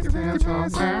want to take your pants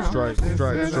off now. Stripes,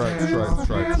 stripes, stripes, stripes,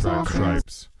 stripes, stripes,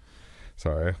 stripes.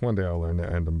 Sorry, one day I'll learn to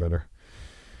end them better.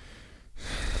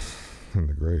 In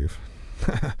the grave.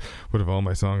 What if all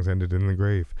my songs ended in the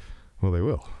grave? Well, they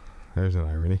will. There's an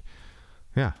irony.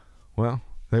 Yeah, well,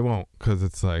 they won't, because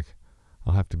it's like,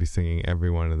 I'll have to be singing every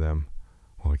one of them.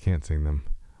 Well, I can't sing them.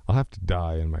 I'll have to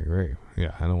die in my grave.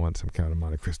 Yeah, I don't want some Count of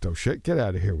Monte Cristo shit. Get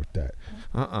out of here with that.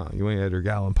 You ain't Edgar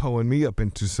Allan Poeing me up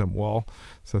into some wall.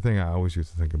 It's the thing I always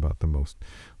used to think about the most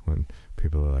when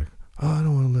people are like, oh, I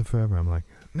don't want to live forever. I'm like,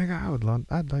 nigga,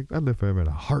 I'd live forever in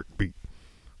a heartbeat.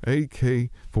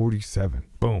 AK-47.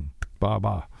 Boom.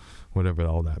 Ba-ba. Whatever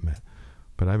all that meant.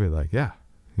 But I'd be like, yeah,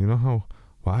 you know how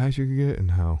wise you can get,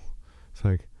 and how it's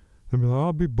like, they'd be like,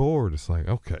 I'll be bored. It's like,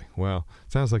 okay, well,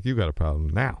 sounds like you got a problem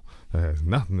now that has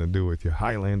nothing to do with your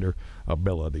Highlander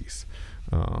abilities.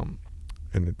 And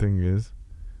the thing is,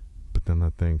 but then I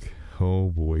think, oh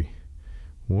boy,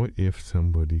 what if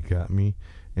somebody got me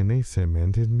and they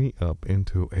cemented me up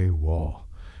into a wall,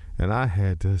 and I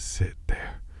had to sit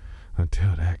there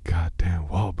until that goddamn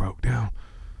wall broke down?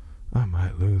 I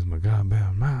might lose my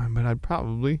goddamn mind, but I'd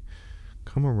probably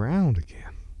come around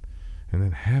again and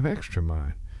then have extra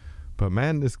mind. But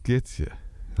madness gets you.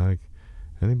 Like,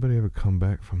 anybody ever come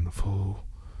back from the full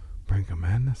brink of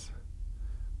madness?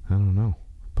 I don't know,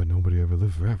 but nobody ever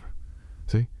lived forever.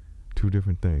 See? Two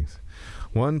different things.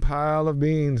 One pile of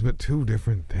beans, but two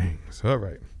different things. All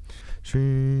right.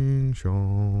 Shing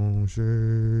shong shi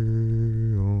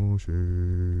oh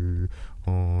shi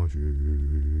oh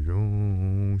shi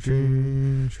dong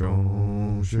shing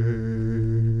shong shi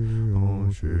oh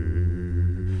shi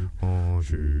oh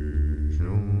shi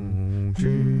dong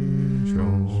shing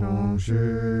shong shi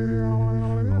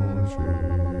oh shi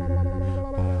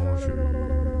oh shi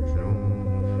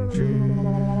dong shing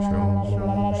shong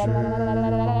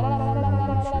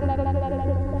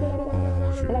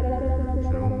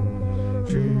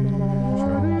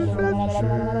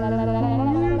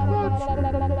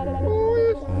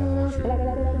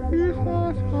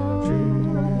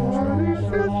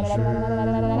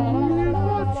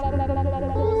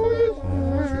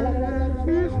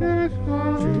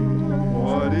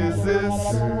What is this?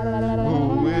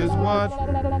 Who is what?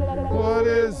 What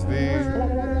is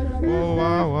the? Oh,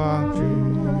 wow, wow.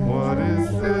 What is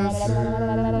this?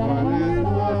 What is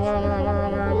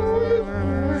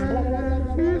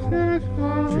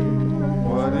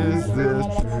what is this?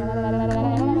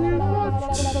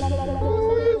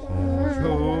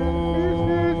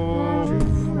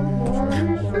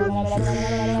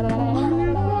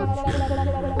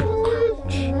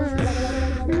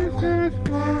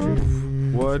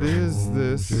 What is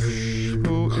this?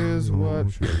 Who is what?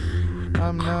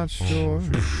 I'm not sure.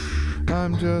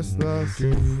 I'm just lost.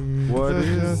 What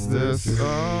is this?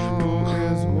 Who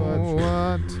is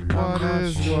what? What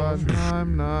is what?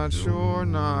 I'm not sure,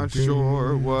 not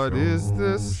sure. What is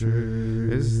this?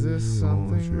 Is this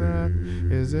something that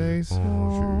is a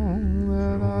song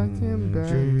that I can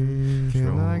beg?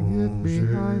 Can I get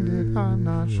behind it? I'm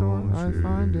not sure. I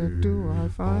find it. Do I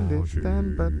find it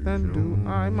then? But then do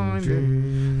I mind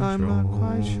it? I'm not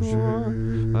quite sure.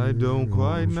 I don't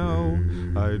quite know.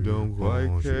 I don't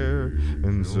quite care.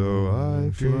 And so I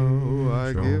flow,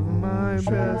 I give my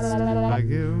best, I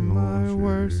give my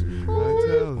worst, I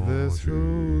tell this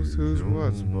who's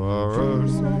what's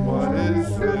borrows. What is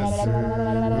this?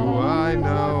 Do I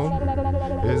know?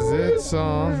 Is it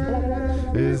song?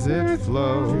 Is it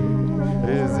flow?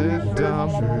 Is it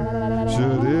dumb?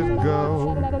 Should it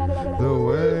go the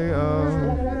way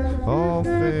of all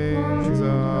things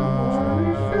are?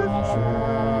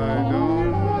 I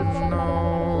don't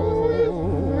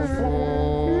know.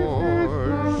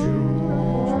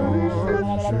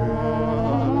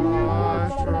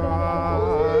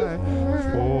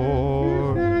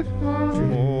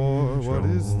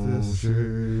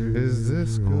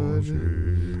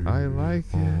 I like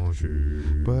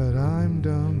it, but I'm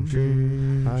dumb.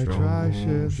 I try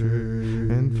shit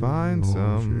and find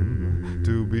some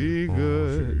to be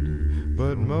good,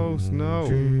 but most know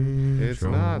it's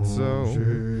not so.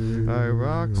 I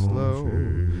rock slow,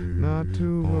 not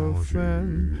to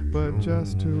offend, but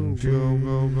just to go,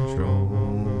 go, go, go, go,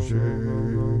 go, go,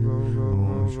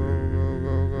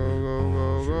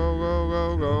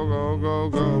 go, go, go,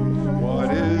 go.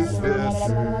 What is this?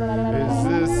 Is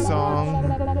this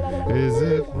song? Is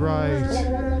it right?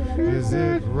 Is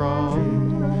it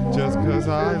wrong? Just 'cause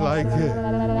I like it,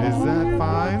 is that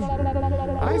fine?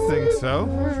 I think so.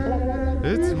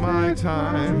 It's my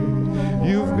time.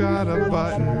 You've got a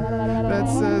button that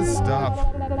says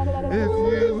stop. If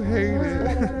you hate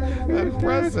it, then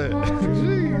press it.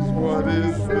 Jeez, what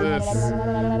is this?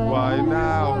 Why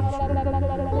now?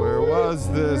 Where was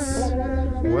this?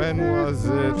 When was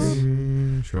it?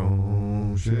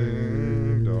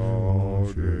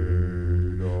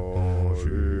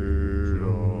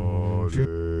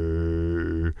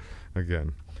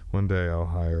 Again, one day I'll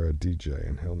hire a DJ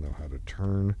and he'll know how to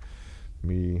turn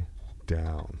me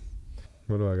down.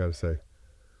 What do I gotta say?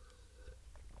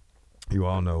 You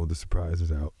all know the surprise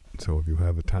is out. So if you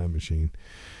have a time machine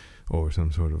or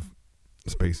some sort of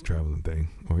space traveling thing,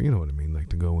 or you know what I mean, like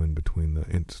to go in between the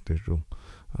interstitial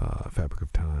fabric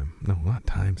of time. No, not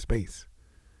time, space.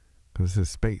 Because this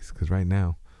is space. Because right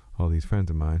now, all these friends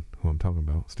of mine, who I'm talking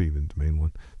about, Steven's the main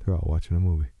one, they're all watching a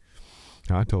movie.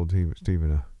 Now, I told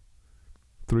Steven a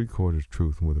 3/4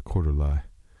 truth with a quarter lie.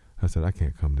 I said, I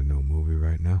can't come to no movie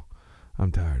right now.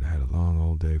 I'm tired. I had a long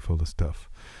old day full of stuff.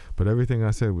 But everything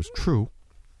I said was true.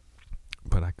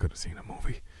 But I could have seen a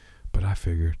movie. But I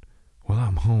figured, well,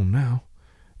 I'm home now,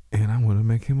 and I want to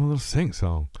make him a little sing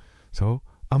song. So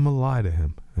I'm going to lie to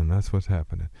him, and that's what's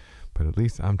happening. But at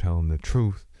least I'm telling the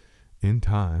truth in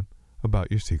time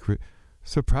about your secret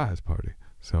surprise party.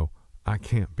 So I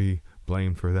can't be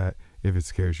blamed for that if it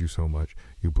scares you so much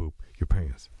you poop your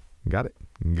pants. Got it?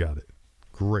 Got it.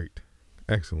 Great.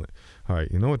 Excellent. All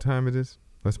right, you know what time it is?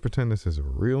 Let's pretend this is a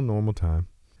real normal time.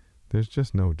 There's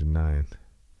just no denying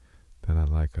that I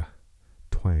like a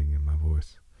twang in my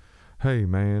voice. Hey,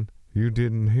 man, you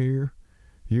didn't hear?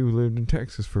 You lived in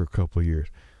Texas for a couple of years.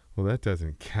 Well, that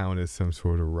doesn't count as some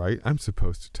sort of right. I'm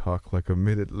supposed to talk like a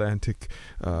mid-Atlantic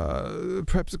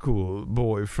prepsicle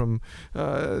boy from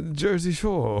Jersey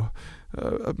Shore.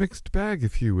 A mixed bag,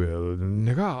 if you will.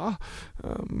 Nigga.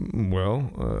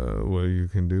 Well, you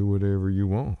can do whatever you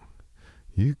want.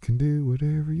 You can do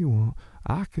whatever you want.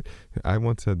 I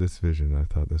once had this vision. I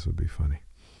thought this would be funny.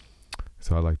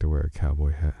 So I like to wear a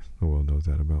cowboy hat. The world knows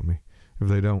that about me. If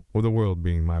they don't, well, the world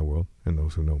being my world and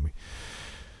those who know me.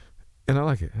 And I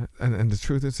like it. And the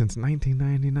truth is, since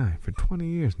 1999, for 20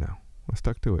 years now, I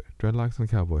stuck to it. Dreadlocks and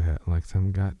a cowboy hat, like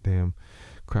some goddamn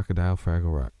crocodile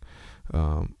Fraggle Rock.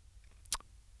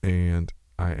 And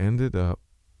I ended up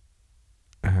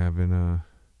having a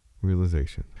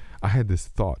realization. I had this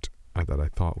thought that I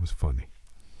thought was funny,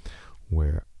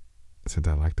 where since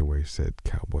I like to wear said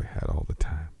cowboy hat all the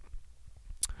time,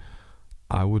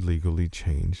 I would legally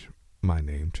change my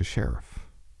name to Sheriff,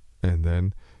 and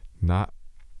then not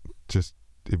just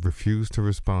refuse to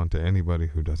respond to anybody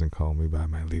who doesn't call me by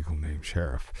my legal name,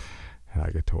 Sheriff. And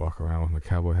I get to walk around with my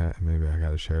cowboy hat, and maybe I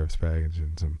got a sheriff's badge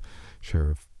and some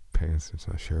sheriff pants and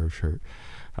some sheriff shirt.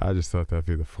 I just thought that'd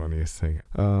be the funniest thing.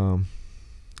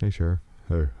 Hey, Sheriff.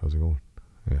 Hey, how's it going?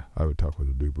 Yeah, I would talk with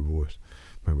a deeper voice.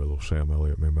 Maybe a little Sam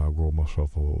Elliott. Maybe I'll grow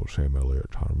myself a little Sam Elliott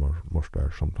kind of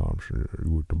mustache sometimes.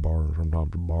 You at the bar, and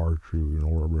sometimes the bar, you know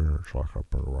what I mean? It's like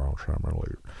up and around Sam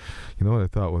Elliott. You know what I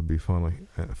thought would be funny?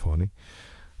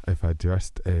 If I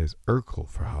dressed as Urkel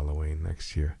for Halloween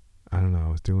next year. I don't know. I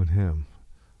was doing him.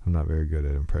 I'm not very good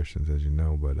at impressions, as you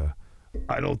know, but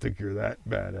I don't think you're that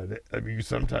bad at it. I mean,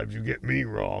 sometimes you get me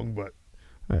wrong, but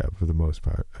yeah, for the most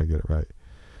part, I get it right.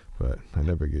 But I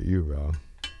never get you wrong.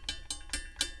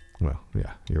 Well,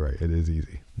 yeah, you're right. It is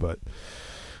easy. But,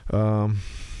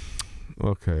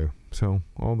 okay. So,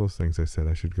 all those things I said,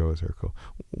 I should go as Urkel.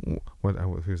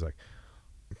 He was like,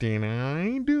 did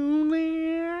I do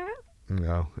that?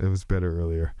 No, it was better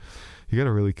earlier. You got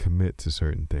to really commit to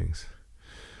certain things.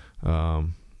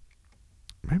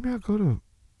 Maybe I'll go to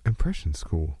impression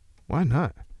school. Why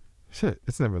not? Shit,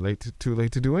 it's never too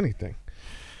late to do anything.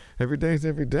 Every day's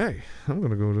every day. I'm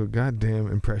going to go to a goddamn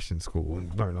impression school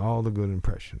and learn all the good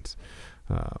impressions.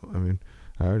 I mean,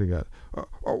 I already got,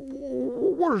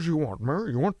 what does you want,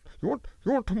 Mary? You want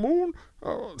the moon?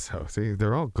 So, see,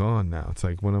 they're all gone now. It's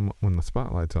like when the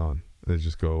spotlight's on, they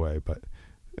just go away. But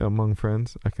among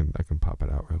friends, I can pop it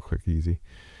out real quick, easy.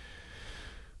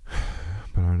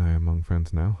 But aren't I among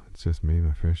friends now? It's just me,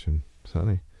 my fish, and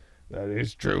Sonny. That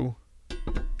is true.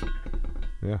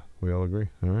 Yeah, we all agree.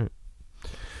 All right.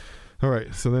 All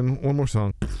right, so then one more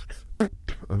song. What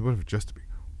if it just to be?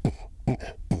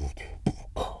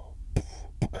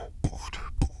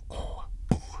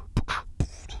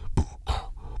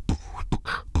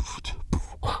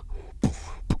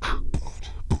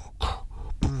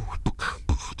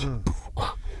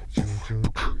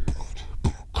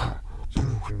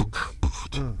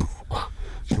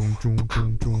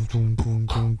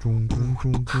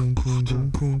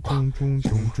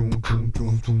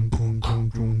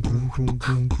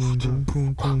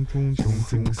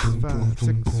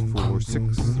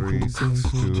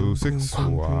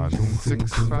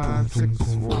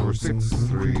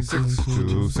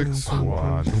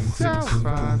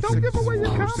 Don't give away your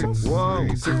combo. Whoa,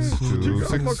 626.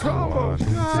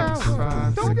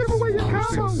 Don't give away your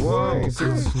combo. Whoa,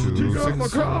 626.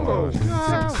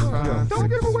 Don't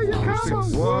give away your combo.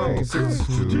 Whoa, 626.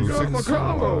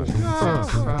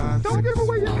 Don't give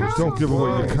away your combo. Don't give away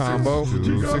your combo.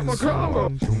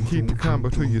 Keep the combo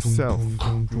to yourself.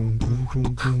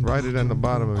 Write it on the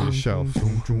bottom of your shelf.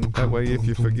 That way, if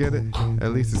you forget it,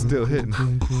 at least it's still hitting.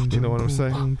 You know what I'm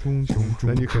saying?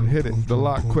 Then you can hit it the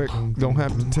lock quick. Don't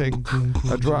have to take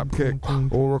a drop kick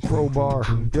or a crowbar.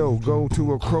 Yo, go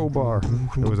to a crowbar.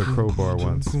 There was a crowbar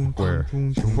once. Where?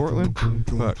 Portland?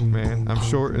 Fuck, man. I'm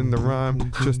shorting the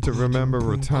rhyme just to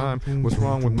remember a time. What's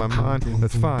wrong with my mind?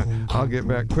 That's fine. I'll get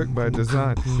back quick by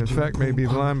design. In fact, maybe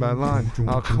line by line,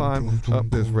 I'll climb up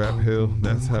this rap hill.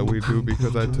 That's how we do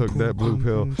because I took that blue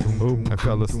pill. Ooh, I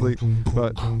fell asleep,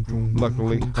 but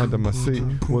luckily under my seat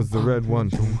was the red one.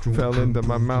 Fell into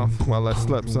my mouth while I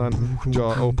slept, son.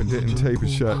 Jaw open, didn't tape it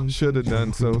shut. Should've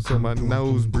done so my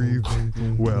nose breathed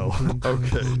well.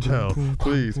 Okay, hell,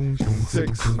 please.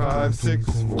 6, 5,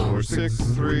 6, 4, 6,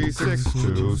 3, 6,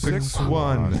 2, 6,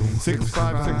 1. 6,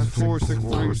 5, 6, 4, 6,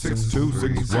 3, 6, 2,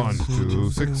 6, 1.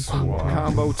 2, 6, 1.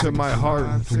 Combo to my heart.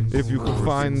 If you can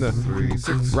find the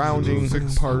rounding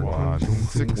part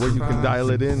where you can dial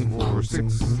it in.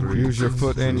 Use your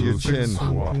foot and your chin.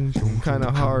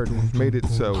 Kinda hard, made it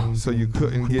so you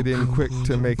couldn't get in quick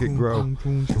to make it grow.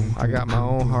 I got my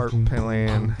own heart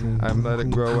plan. I let it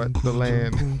grow at the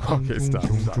land. Okay, stop.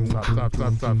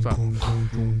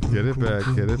 Get it back.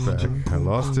 I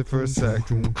lost it for a sec.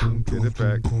 Get it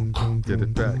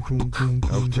back.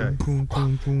 Okay.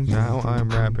 Now I'm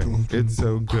rapping. It's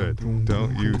so good.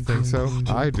 Don't you think so?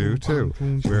 I do too.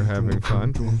 We're having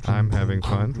fun. I'm having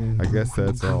fun. I guess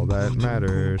that's all that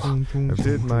matters. I've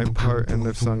did my part and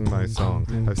I've sung my song.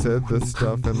 I've said the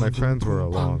stuff and my friends were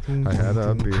along. I had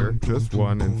a beer, just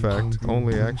one in fact,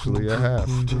 only actually a half,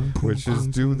 which is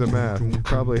do the math.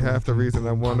 Probably half the reason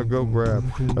I wanna go grab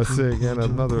a cig and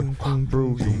another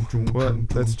brewgie. What?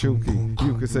 That's chooky.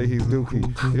 You could say he's dookie.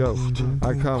 Yo,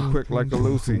 I come quick like a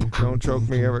Lucy. Don't choke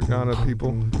me, Eric Garner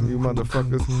people. You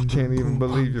motherfuckers can't even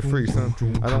believe you're free, son.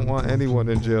 I don't want anyone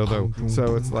in jail though,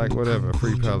 so it's like whatever,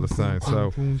 free Palestine.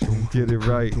 So get it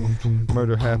right,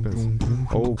 murder happens,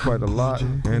 oh quite a lot,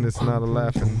 and it's not a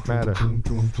laughing matter,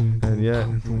 and yet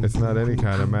it's not any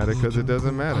kind of matter cause it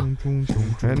doesn't matter.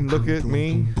 And look at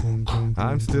me,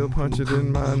 I'm still punching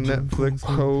in my Netflix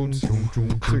codes,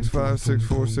 6, 5, 6,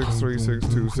 4, 6, 3, 6,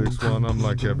 2, 6, 1. I'm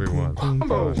like everyone.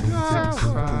 Combo.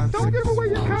 Don't give away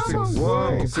your combo.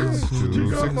 Whoa, 6,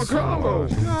 2, 6, combo.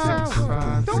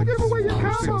 Don't give away your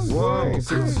combo. Whoa,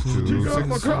 6, 2,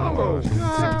 6, combo.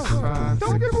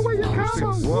 Don't give away your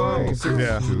combo. Whoa, 6,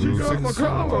 2, 6,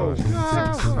 combo.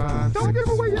 Don't give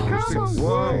away your combo.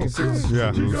 Whoa, 6,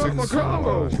 2, 6,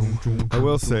 combo. I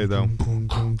will say though,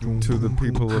 to the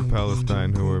people of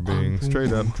Palestine who are being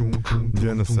straight up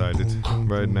genocided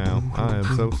right now, I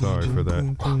am so sorry for that.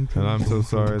 And I'm so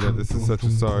sorry that this is such a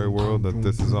sorry world that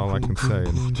this is all I can say.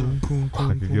 And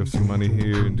I could give some money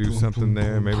here and do something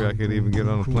there. Maybe I could even get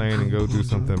on a plane and go do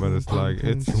something, but it's like,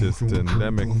 it's just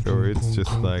endemic, or it's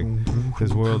just like,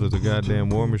 this world is a goddamn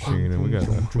war machine, and we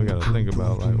gotta think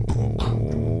about like,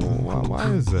 why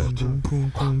is that?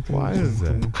 Why is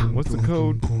that? What's the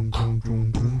code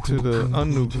to the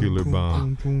unnuclear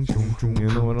bomb? You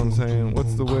know what I'm saying?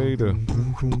 What's the way to,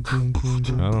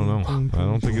 I don't know. I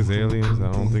don't think it's aliens.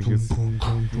 I don't think it's,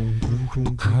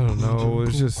 I don't know.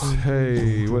 It's just,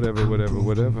 hey, whatever.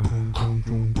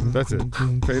 That's it.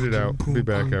 Fade it out. Be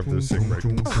back after the sick break.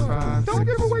 Don't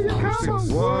give away your combo.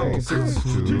 Whoa, 6,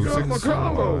 2, 6,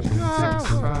 combo.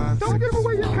 Don't give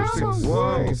away your combo.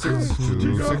 Whoa, 6,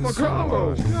 2, 6,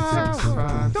 combo.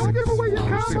 Don't give away your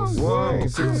combo. Whoa,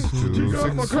 6, 2,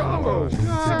 6, combo.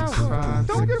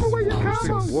 Don't give away your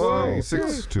combo. Whoa,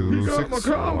 6, 2, 6,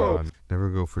 combo. Never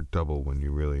go for double when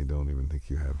you really don't even think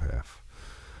you have half.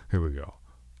 Here we go.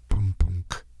 Boom, boom,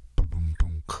 boom.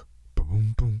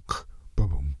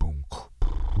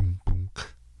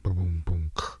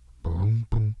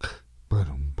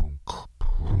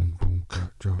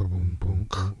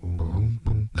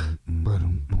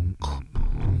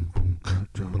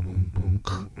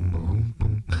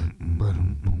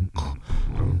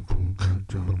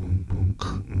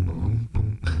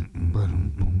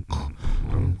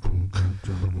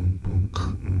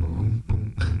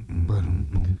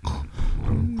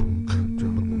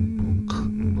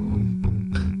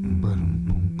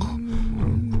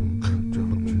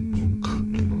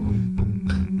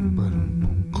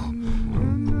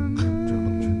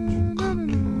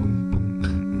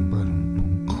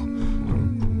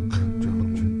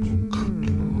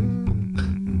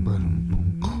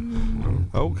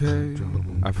 okay.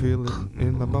 I feel it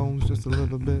in my bones just a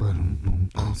little bit.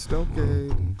 I'm stoked,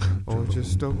 or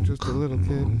just stoked, just a little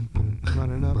kid.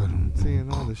 Running up,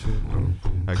 seeing all the shit.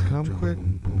 I come quick,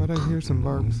 but I hear some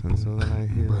barks, and so then I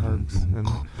hear harks, and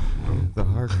the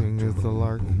harking is the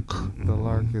lark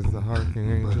is the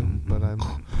harking angel, but I'm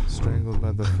strangled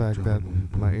by the fact that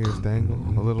my ears dangle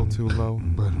a little too low,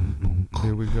 but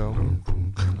here we go.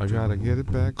 I gotta get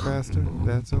it back faster,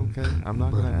 that's okay. I'm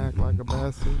not gonna act like a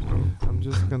bastard. I'm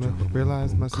just gonna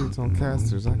realize my seat's on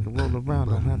casters. I can roll around,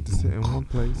 don't have to sit in one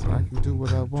place. I can do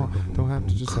what I want, don't have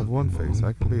to just have one face.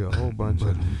 I can be a whole bunch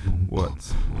of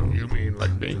what's. You mean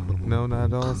like me? No,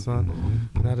 not all, son.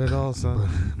 Not at all, son.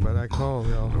 But I call,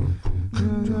 y'all.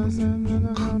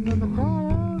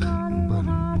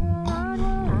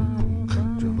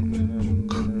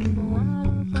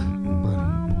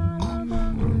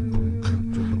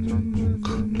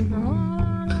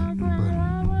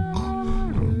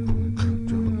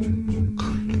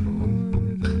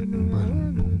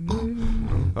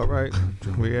 All right,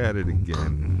 we at it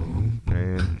again,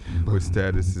 and we're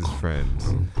status as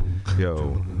friends.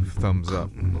 Yo, thumbs up,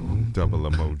 double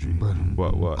emoji.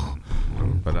 What?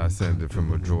 But I send it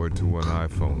from a Droid to an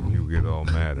iPhone. You get all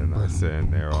mad, and I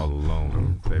stand there all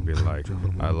alone. They be like,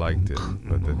 I liked it,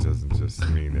 but that doesn't just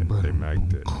mean it. They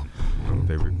magged it.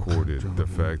 They recorded the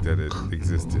fact that it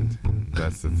existed.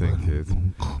 That's the thing, kids.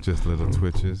 Just little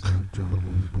twitches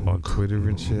on Twitter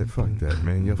and shit. Fuck that,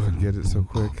 man. You'll forget it so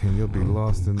quick, and you'll be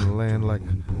lost in the land like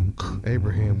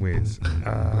Abraham wins.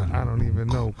 I don't even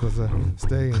know, cause I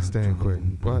stay and stand quick.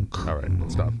 What? All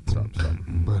right, stop.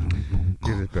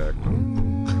 Get it back.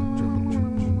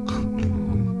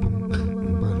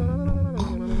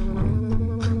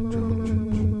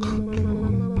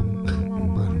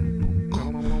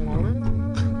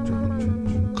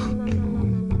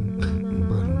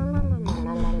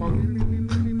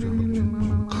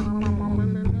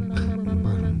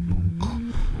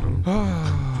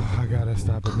 I gotta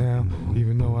stop it now,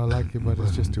 even though I like it, but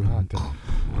it's just too hot to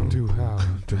do how,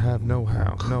 to have no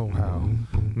how, no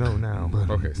now.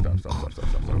 Okay, stop.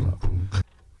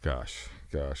 Gosh,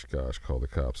 call the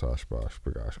cops, gosh.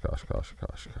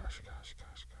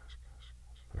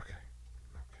 Okay.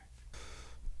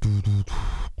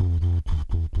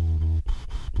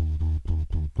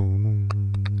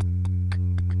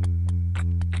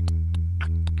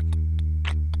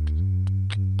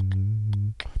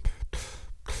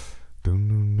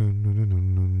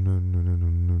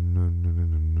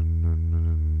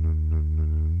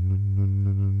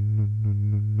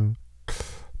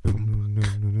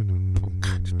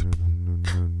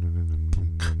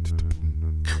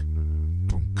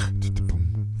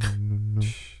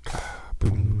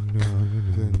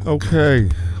 Okay,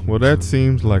 well that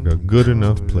seems like a good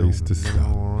enough place to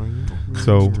stop.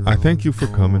 So I thank you for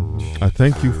coming, I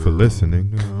thank you for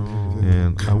listening,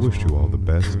 and I wish you all the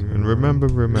best. And remember,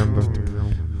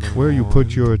 where you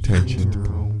put your attention,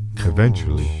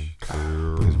 eventually,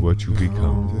 is what you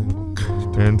become.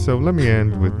 And so let me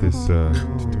end with this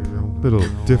little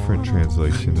different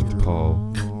translation of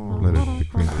Paul, letter to the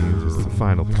Corinthians. It's the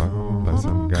final part by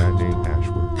some guy named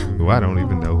Ashworth, who I don't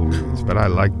even know who he is, but I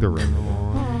like the remnant.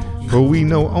 For we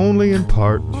know only in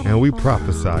part, and we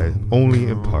prophesy only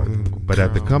in part. But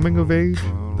at the coming of age,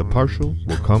 the partial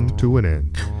will come to an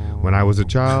end. When I was a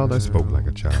child, I spoke like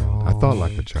a child. I thought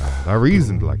like a child. I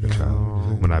reasoned like a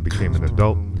child. When I became an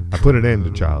adult, I put an end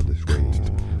to childish ways.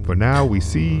 For now we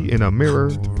see in a mirror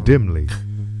dimly,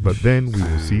 but then we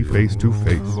will see face to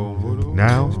face.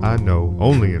 Now I know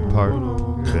only in part,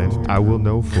 then I will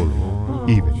know fully,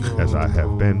 even as I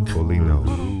have been fully known.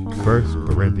 1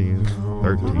 Corinthians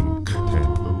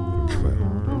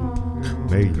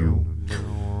 13:10-12. May you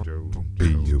be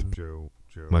you.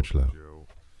 Much love.